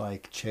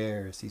throne-like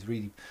chairs, these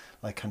really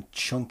like kind of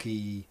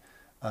chunky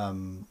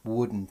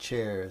wooden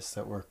chairs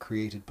that were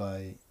created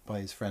by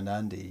his friend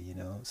Andy, you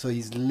know. So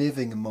he's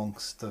living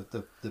amongst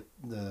the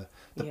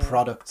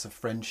products of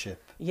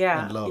friendship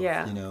and love,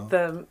 you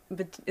know.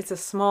 But it's a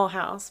small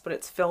house, but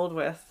it's filled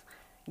with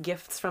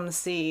gifts from the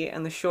sea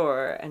and the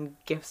shore and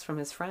gifts from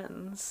his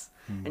friends.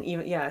 And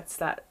even, it's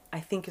that, I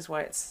think, is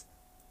why it's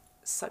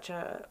such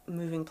a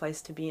moving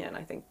place to be in.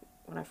 I think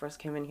when I first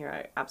came in here,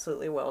 I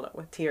absolutely welled up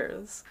with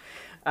tears,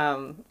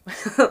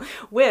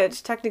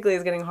 which technically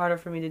is getting harder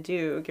for me to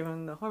do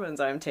given the hormones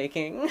I'm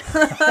taking.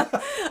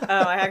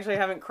 I actually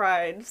haven't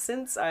cried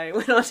since I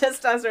went on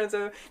testosterone,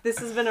 so this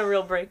has been a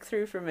real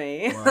breakthrough for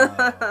me.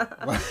 Wow.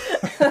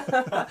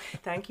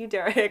 Thank you,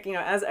 Derek. You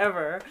know, as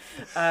ever,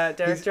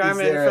 Derek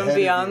Jarman from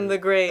Beyond the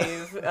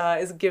Grave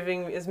is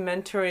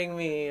mentoring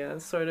me,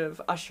 sort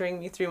of ushering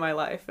me through my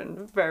life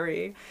in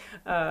very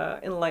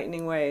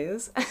enlightening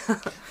ways.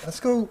 Let's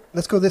go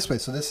this way.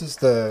 So this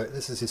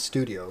is his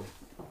studio,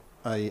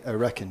 I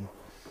reckon,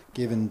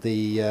 given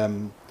the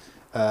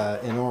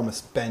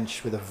enormous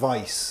bench with a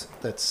vice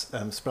that's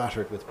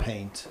splattered with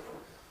paint.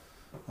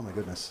 Oh my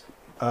goodness.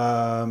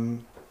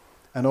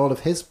 And all of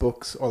his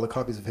books, all the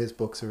copies of his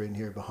books are in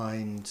here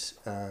behind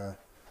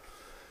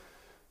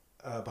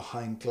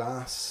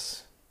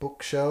glass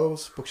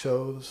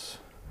bookshelves.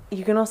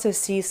 You can also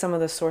see some of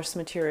the source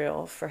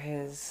material for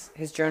his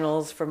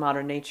journals, for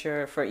Modern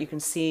Nature. You can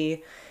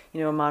see, you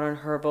know, modern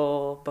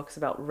herbal books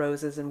about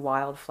roses and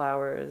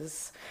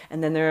wildflowers,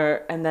 and then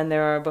there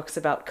are books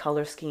about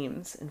color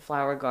schemes in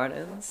flower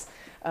gardens.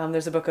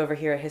 There's a book over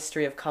here, A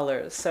History of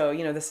Colors. So,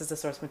 you know, this is the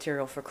source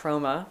material for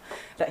chroma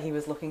that he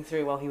was looking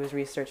through while he was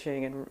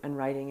researching and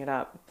writing it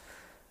up.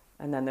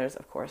 And then there's,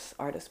 of course,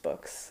 artist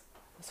books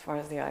as far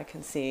as the eye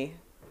can see.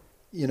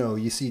 You know,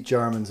 you see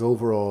Jarman's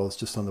overalls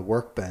just on the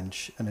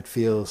workbench, and it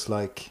feels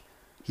like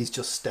he's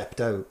just stepped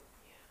out,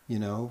 you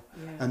know?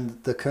 Yeah.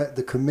 And the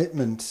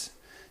commitment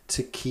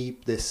to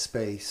keep this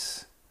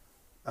space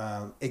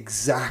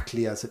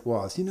exactly as it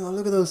was. You know,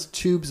 look at those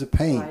tubes of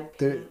paint.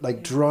 They're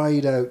like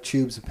dried out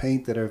tubes of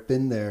paint that have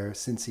been there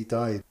since he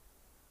died.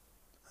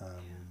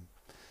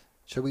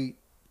 Shall we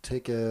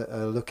take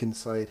a look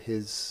inside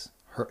his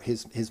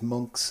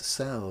monk's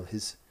cell,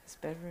 his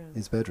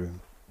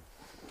bedroom?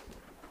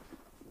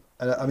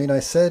 I mean, I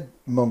said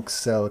monk's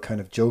cell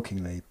kind of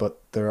jokingly, but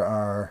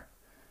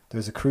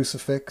there's a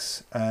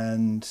crucifix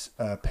and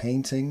a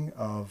painting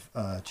of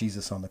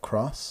Jesus on the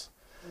cross.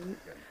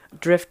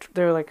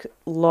 They're like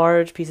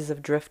large pieces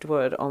of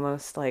driftwood,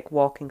 almost like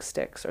walking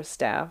sticks or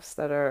staffs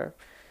that are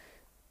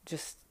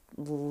just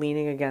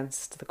leaning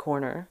against the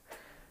corner.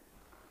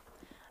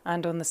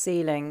 And on the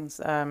ceilings,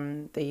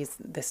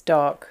 this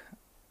dark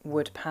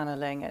wood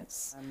paneling.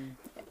 It's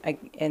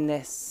in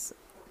this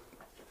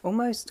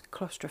almost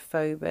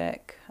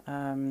claustrophobic,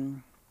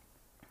 kind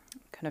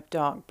of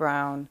dark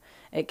brown.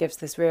 It gives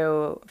this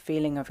real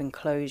feeling of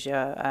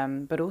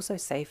enclosure, but also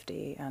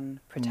safety and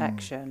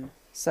protection.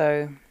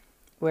 So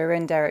we're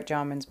in Derek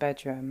Jarman's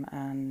bedroom,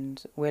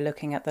 and we're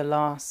looking at the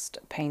last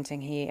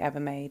painting he ever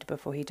made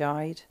before he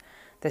died.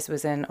 This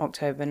was in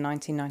October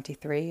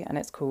 1993, and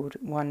it's called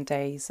One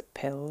Day's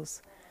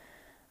Pills.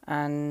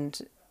 And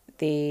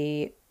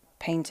the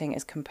painting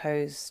is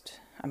composed.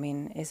 I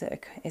mean, is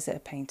it a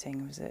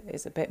painting? Or is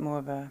it a bit more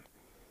of a...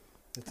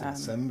 It's an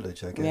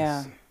assemblage, I guess.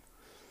 Yeah.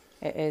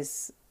 It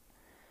is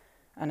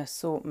an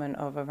assortment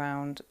of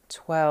around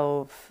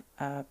 12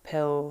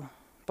 pill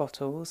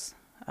bottles.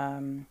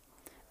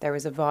 There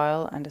is a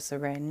vial and a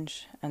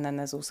syringe, and then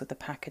there's also the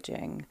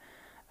packaging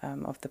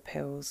of the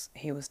pills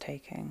he was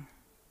taking.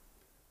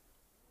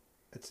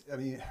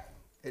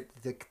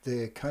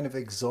 The kind of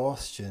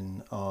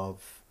exhaustion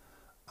of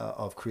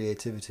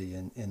creativity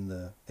in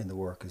the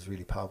work is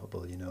really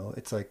palpable. You know,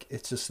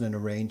 it's just an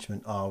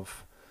arrangement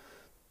of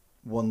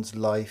one's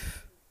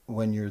life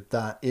when you're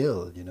that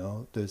ill. You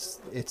know, it's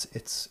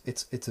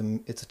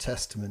a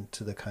testament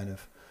to the kind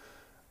of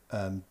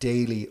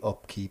daily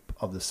upkeep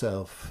of the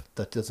self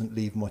that doesn't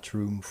leave much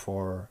room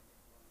for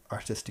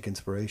artistic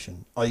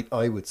inspiration.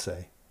 I would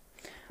say.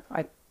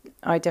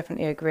 I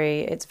definitely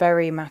agree. It's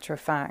very matter of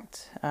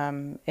fact.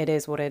 It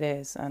is what it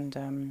is,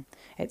 and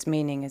its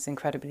meaning is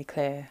incredibly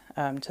clear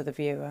to the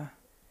viewer.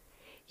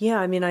 Yeah,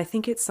 I mean, I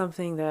think it's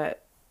something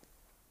that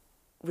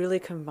really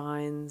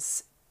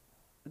combines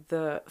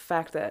the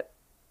fact that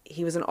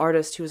he was an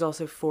artist who was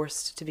also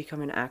forced to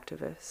become an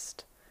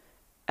activist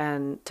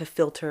and to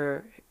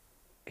filter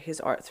his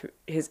art through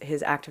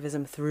his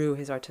activism through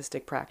his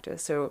artistic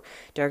practice. So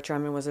Derek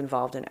Jarman was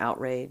involved in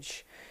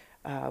Outrage,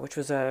 which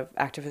was a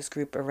activist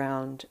group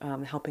around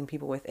helping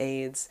people with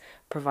AIDS,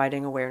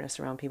 providing awareness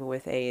around people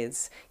with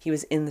AIDS. He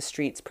was in the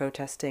streets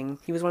protesting.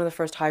 He was one of the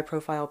first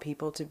high-profile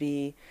people to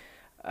be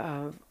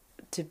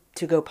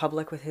to go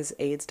public with his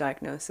AIDS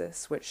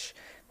diagnosis, which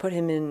put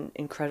him in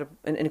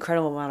an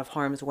incredible amount of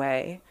harm's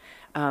way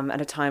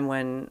at a time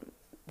when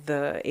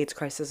the AIDS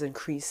crisis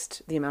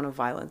increased the amount of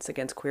violence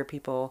against queer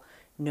people,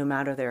 no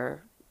matter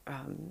their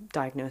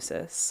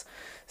diagnosis.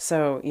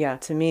 So yeah,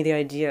 to me, the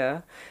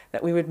idea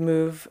that we would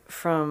move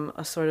from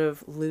a sort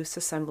of loose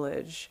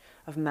assemblage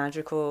of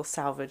magical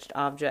salvaged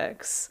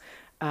objects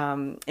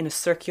in a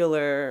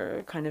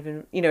circular kind of,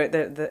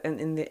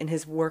 in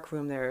his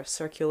workroom, they're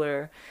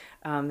circular.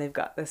 They've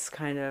got this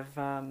kind of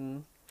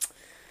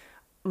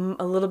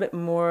a little bit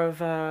more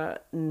of a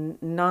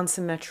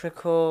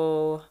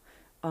non-symmetrical,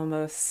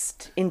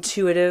 almost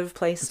intuitive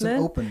placement. It's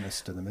an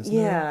openness to them, isn't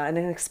there? there? Yeah, and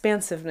an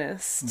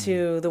expansiveness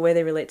to the way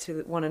they relate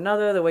to one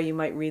another, the way you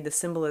might read the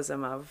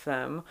symbolism of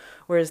them.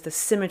 Whereas the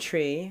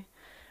symmetry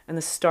and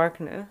the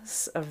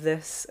starkness of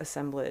this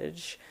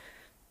assemblage,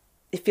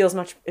 it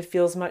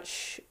feels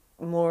much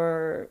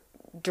more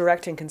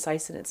direct and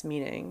concise in its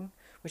meaning,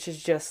 which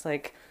is just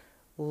like,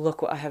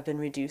 look what I have been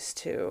reduced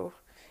to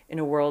in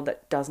a world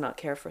that does not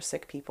care for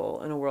sick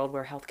people, in a world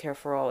where healthcare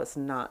for all is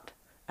not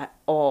at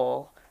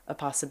all a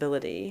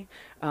possibility,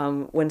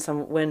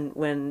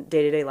 when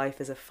day-to-day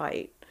life is a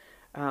fight.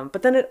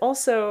 But then it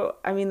also,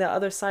 I mean, the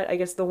other side, I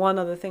guess the one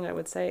other thing I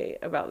would say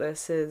about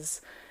this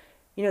is,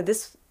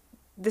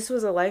 this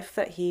was a life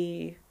that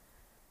he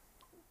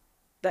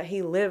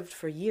lived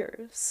for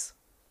years.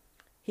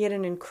 He had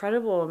an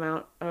incredible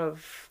amount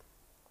of,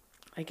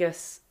 I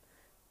guess,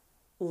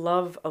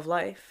 love of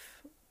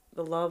life,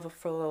 the love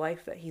for the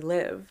life that he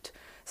lived,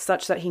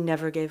 such that he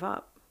never gave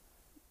up.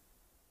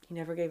 He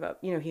never gave up.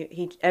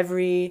 He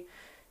every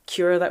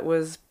cure that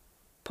was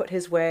put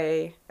his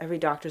way, every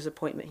doctor's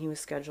appointment he was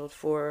scheduled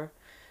for.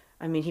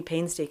 I mean, he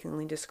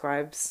painstakingly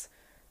describes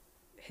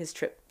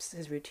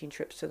his routine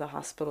trips to the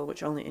hospital,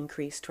 which only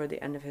increased toward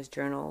the end of his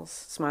journals.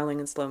 Smiling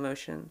in Slow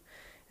Motion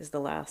is the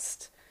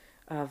last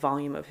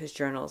volume of his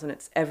journals, and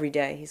it's every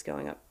day he's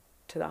going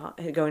to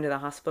the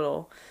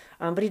hospital.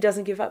 But he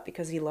doesn't give up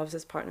because he loves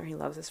his partner, he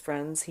loves his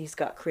friends, he's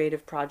got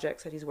creative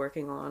projects that he's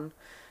working on.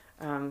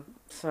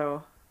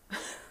 So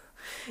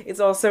it's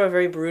also a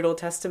very brutal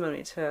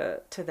testimony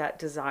to that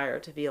desire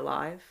to be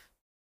alive.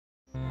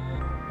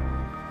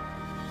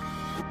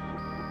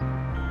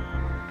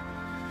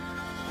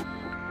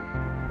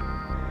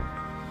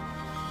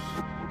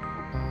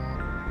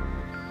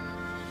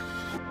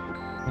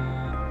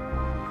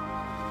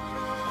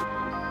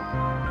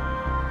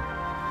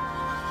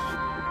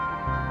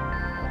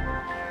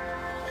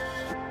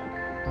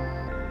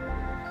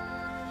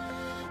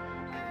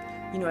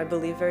 I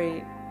believe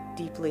very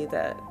deeply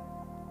that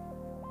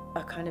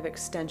a kind of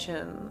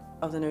extension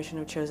of the notion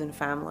of chosen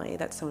family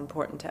that's so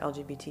important to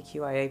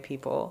LGBTQIA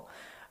people,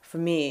 for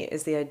me,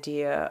 is the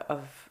idea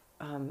of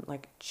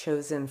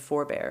chosen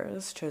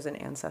forebears, chosen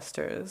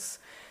ancestors,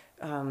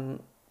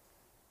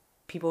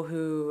 people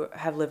who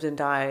have lived and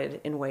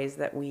died in ways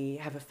that we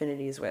have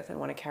affinities with and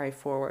want to carry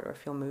forward or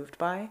feel moved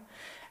by.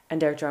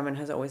 And Derek Jarman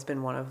has always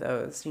been one of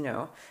those.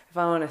 If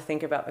I want to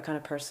think about the kind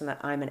of person that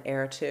I'm an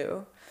heir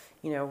to,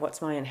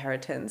 what's my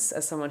inheritance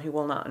as someone who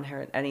will not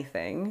inherit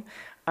anything?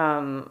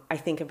 I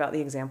think about the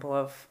example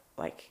of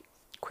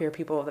queer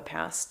people of the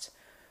past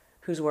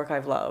whose work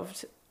I've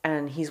loved,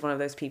 and he's one of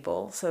those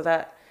people. So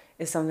that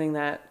is something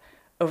that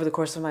over the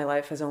course of my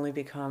life has only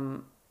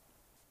become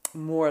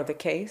more the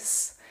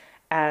case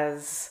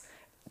as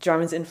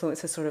Jarman's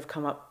influence has sort of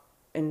come up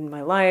in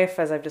my life,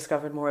 as I've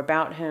discovered more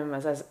about him,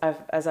 as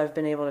I've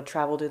been able to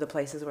travel to the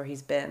places where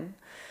he's been.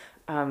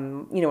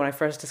 When I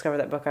first discovered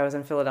that book, I was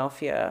in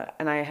Philadelphia,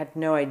 and I had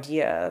no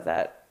idea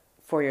that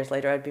 4 years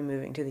later I'd be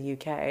moving to the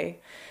UK.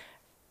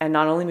 And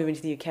not only moving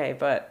to the UK,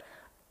 but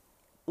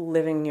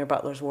living near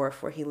Butler's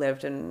Wharf, where he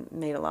lived and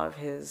made a lot of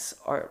his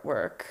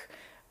artwork.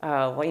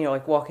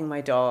 Walking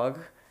my dog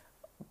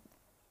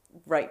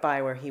right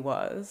by where he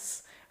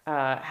was,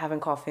 having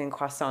coffee and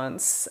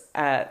croissants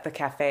at the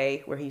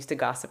cafe where he used to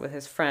gossip with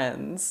his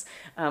friends,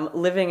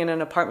 living in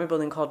an apartment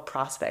building called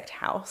Prospect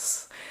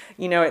House.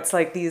 It's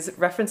like these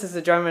references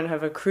to Jarman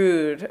have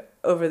accrued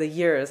over the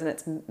years, and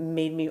it's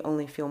made me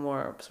only feel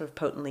more sort of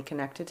potently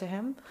connected to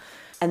him.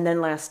 And then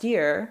last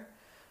year,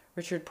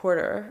 Richard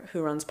Porter,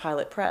 who runs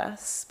Pilot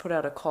Press, put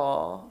out a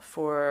call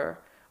for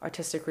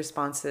artistic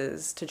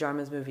responses to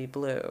Jarman's movie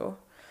Blue.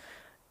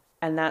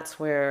 And that's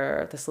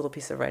where this little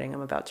piece of writing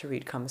I'm about to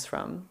read comes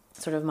from.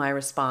 Sort of my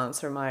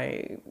response, or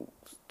my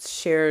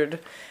shared,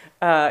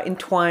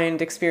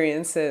 entwined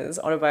experiences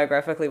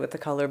autobiographically with the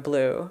color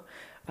blue,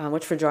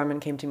 which for Jarman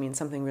came to mean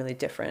something really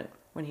different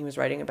when he was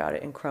writing about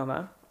it in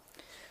Chroma.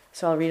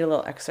 So I'll read a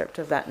little excerpt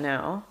of that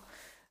now.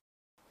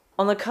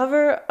 On the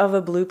cover of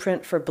A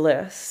Blueprint for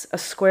Bliss, a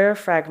square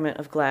fragment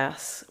of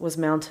glass was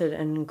mounted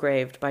and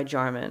engraved by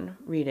Jarman,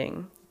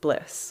 reading,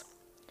 Bliss.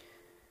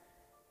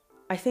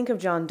 I think of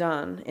John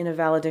Donne in a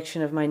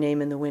valediction of my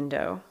name in the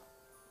window.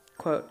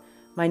 Quote,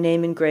 "My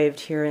name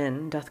engraved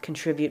herein doth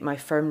contribute my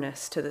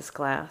firmness to this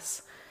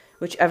glass,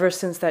 which ever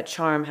since that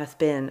charm hath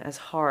been as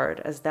hard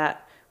as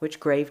that which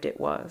graved it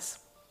was."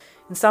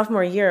 In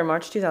sophomore year,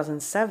 March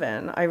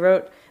 2007, I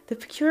wrote, "The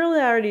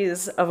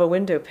peculiarities of a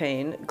window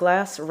pane,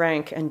 glass,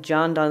 rank, and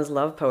John Donne's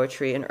love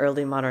poetry in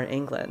early modern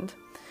England."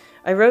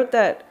 I wrote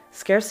that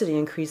scarcity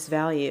increased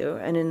value,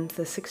 and in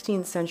the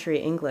 16th century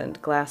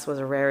England, glass was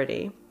a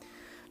rarity.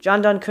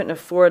 John Donne couldn't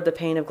afford the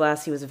pane of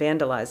glass he was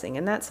vandalizing,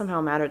 and that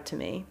somehow mattered to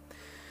me.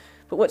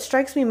 But what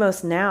strikes me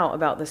most now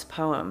about this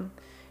poem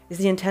is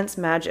the intense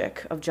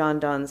magic of John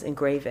Donne's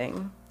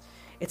engraving.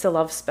 It's a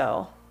love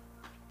spell.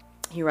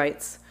 He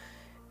writes,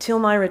 "Till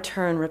my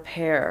return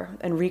repair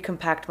and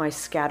recompact my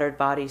scattered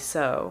body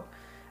so,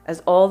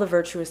 as all the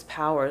virtuous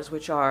powers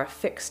which are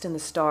fixed in the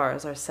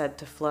stars are said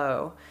to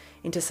flow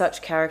into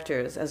such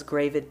characters as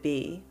graved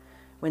be,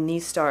 when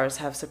these stars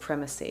have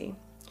supremacy.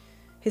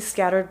 His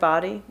scattered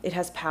body, it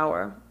has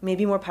power,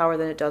 maybe more power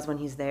than it does when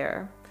he's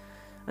there.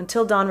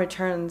 Until Donne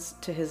returns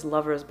to his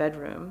lover's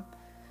bedroom,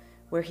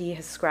 where he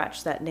has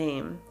scratched that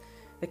name,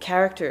 the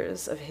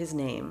characters of his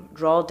name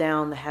draw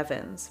down the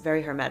heavens,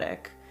 very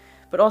hermetic,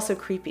 but also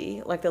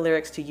creepy, like the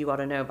lyrics to You Ought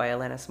to Know by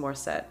Alanis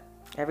Morissette.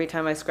 Every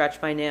time I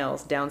scratch my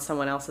nails down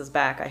someone else's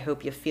back, I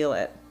hope you feel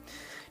it.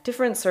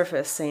 Different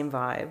surface, same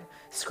vibe,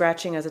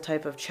 scratching as a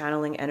type of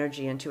channeling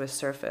energy into a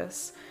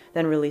surface,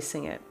 then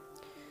releasing it.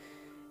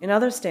 In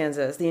other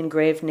stanzas, the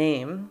engraved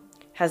name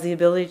has the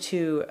ability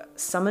to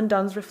summon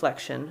Donne's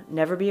reflection,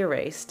 never be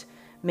erased,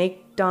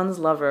 make Donne's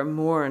lover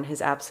mourn his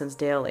absence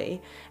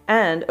daily,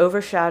 and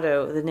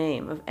overshadow the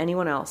name of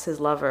anyone else his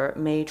lover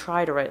may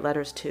try to write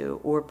letters to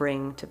or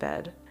bring to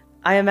bed.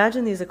 I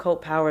imagine these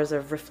occult powers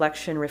of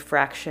reflection,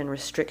 refraction,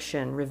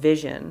 restriction,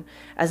 revision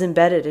as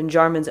embedded in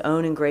Jarman's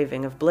own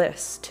engraving of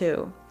bliss,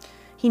 too.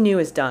 He knew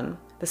his Donne.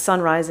 The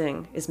sun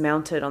rising is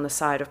mounted on the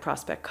side of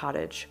Prospect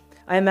Cottage.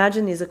 I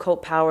imagine these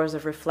occult powers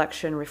of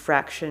reflection,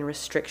 refraction,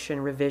 restriction,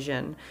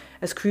 revision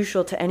as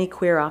crucial to any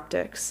queer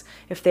optics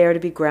if they are to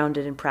be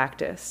grounded in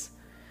practice.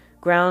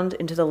 Ground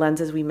into the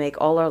lenses we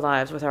make all our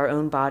lives with our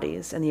own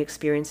bodies and the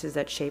experiences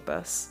that shape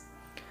us.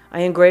 I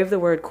engrave the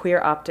word queer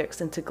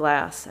optics into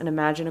glass and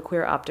imagine a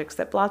queer optics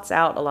that blots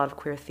out a lot of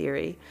queer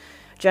theory,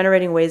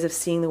 generating ways of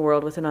seeing the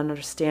world with an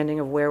understanding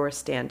of where we're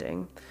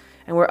standing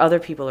and where other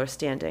people are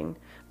standing,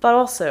 but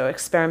also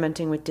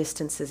experimenting with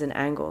distances and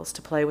angles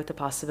to play with the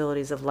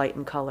possibilities of light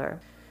and color.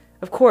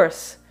 Of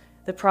course,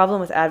 the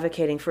problem with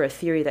advocating for a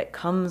theory that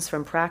comes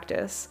from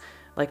practice,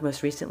 like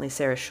most recently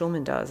Sarah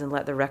Schulman does and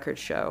Let the Record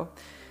Show,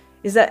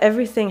 is that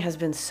everything has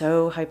been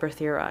so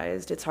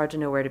hyper-theorized, it's hard to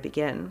know where to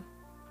begin.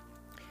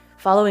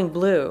 Following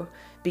blue,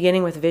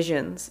 beginning with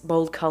visions,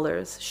 bold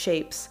colors,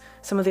 shapes,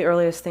 some of the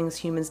earliest things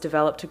humans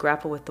developed to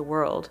grapple with the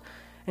world,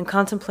 and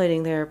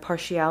contemplating their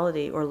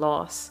partiality or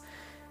loss,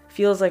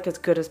 feels like as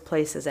good a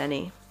place as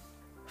any.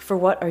 For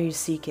what are you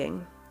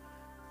seeking?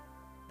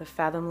 The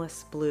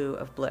fathomless blue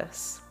of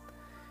bliss.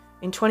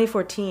 In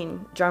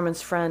 2014,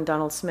 Jarman's friend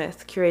Donald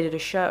Smith curated a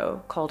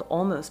show called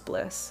Almost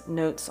Bliss,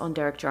 Notes on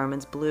Derek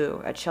Jarman's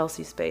Blue at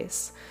Chelsea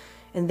Space,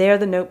 and there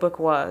the notebook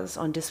was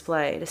on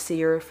display to see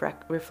your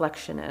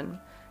reflection in,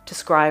 to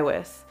scry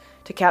with,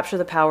 to capture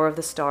the power of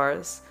the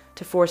stars,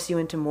 to force you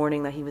into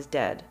mourning that he was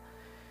dead.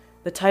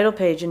 The title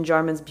page in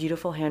Jarman's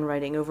beautiful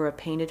handwriting over a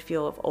painted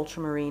field of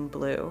ultramarine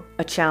blue.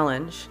 A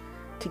challenge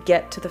to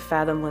get to the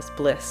fathomless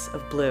bliss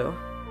of blue.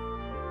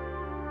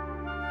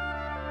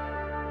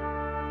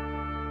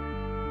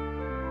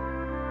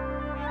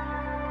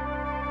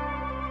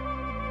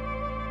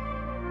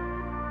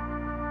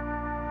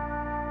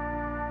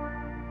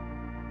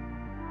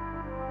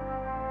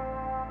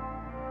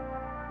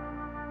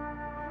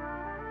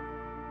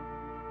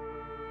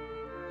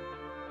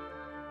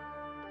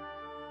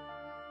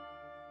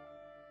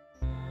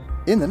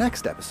 In the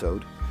next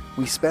episode,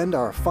 we spend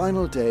our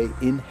final day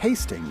in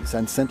Hastings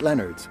and St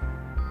Leonard's,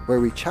 where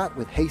we chat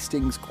with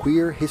Hastings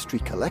Queer History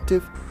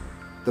Collective,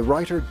 the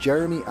writer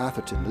Jeremy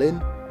Atherton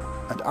Lynn,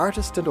 and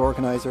artist and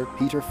organiser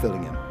Peter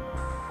Fillingham,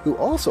 who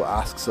also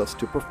asks us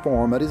to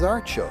perform at his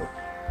art show.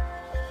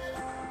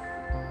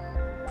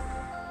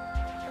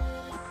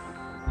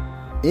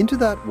 Into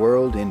That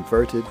World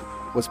Inverted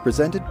was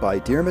presented by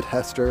Diarmuid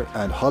Hester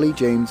and Holly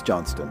James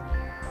Johnston,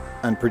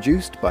 and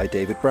produced by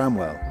David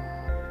Bramwell.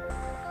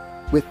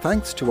 With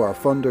thanks to our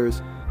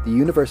funders, the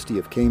University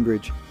of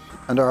Cambridge,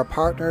 and our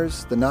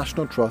partners, the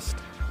National Trust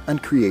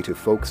and Creative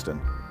Folkestone.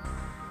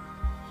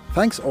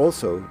 Thanks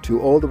also to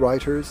all the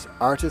writers,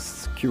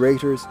 artists,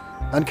 curators,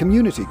 and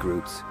community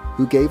groups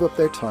who gave up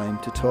their time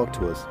to talk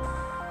to us.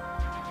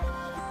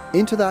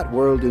 Into That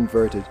World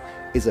Inverted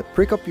is a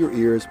Prick Up Your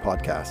Ears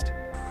podcast.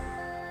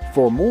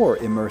 For more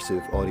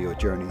immersive audio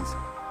journeys,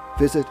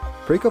 visit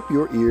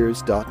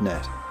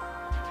prickupyourears.net.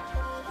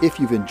 If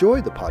you've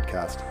enjoyed the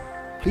podcast,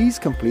 please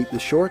complete the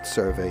short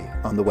survey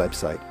on the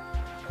website.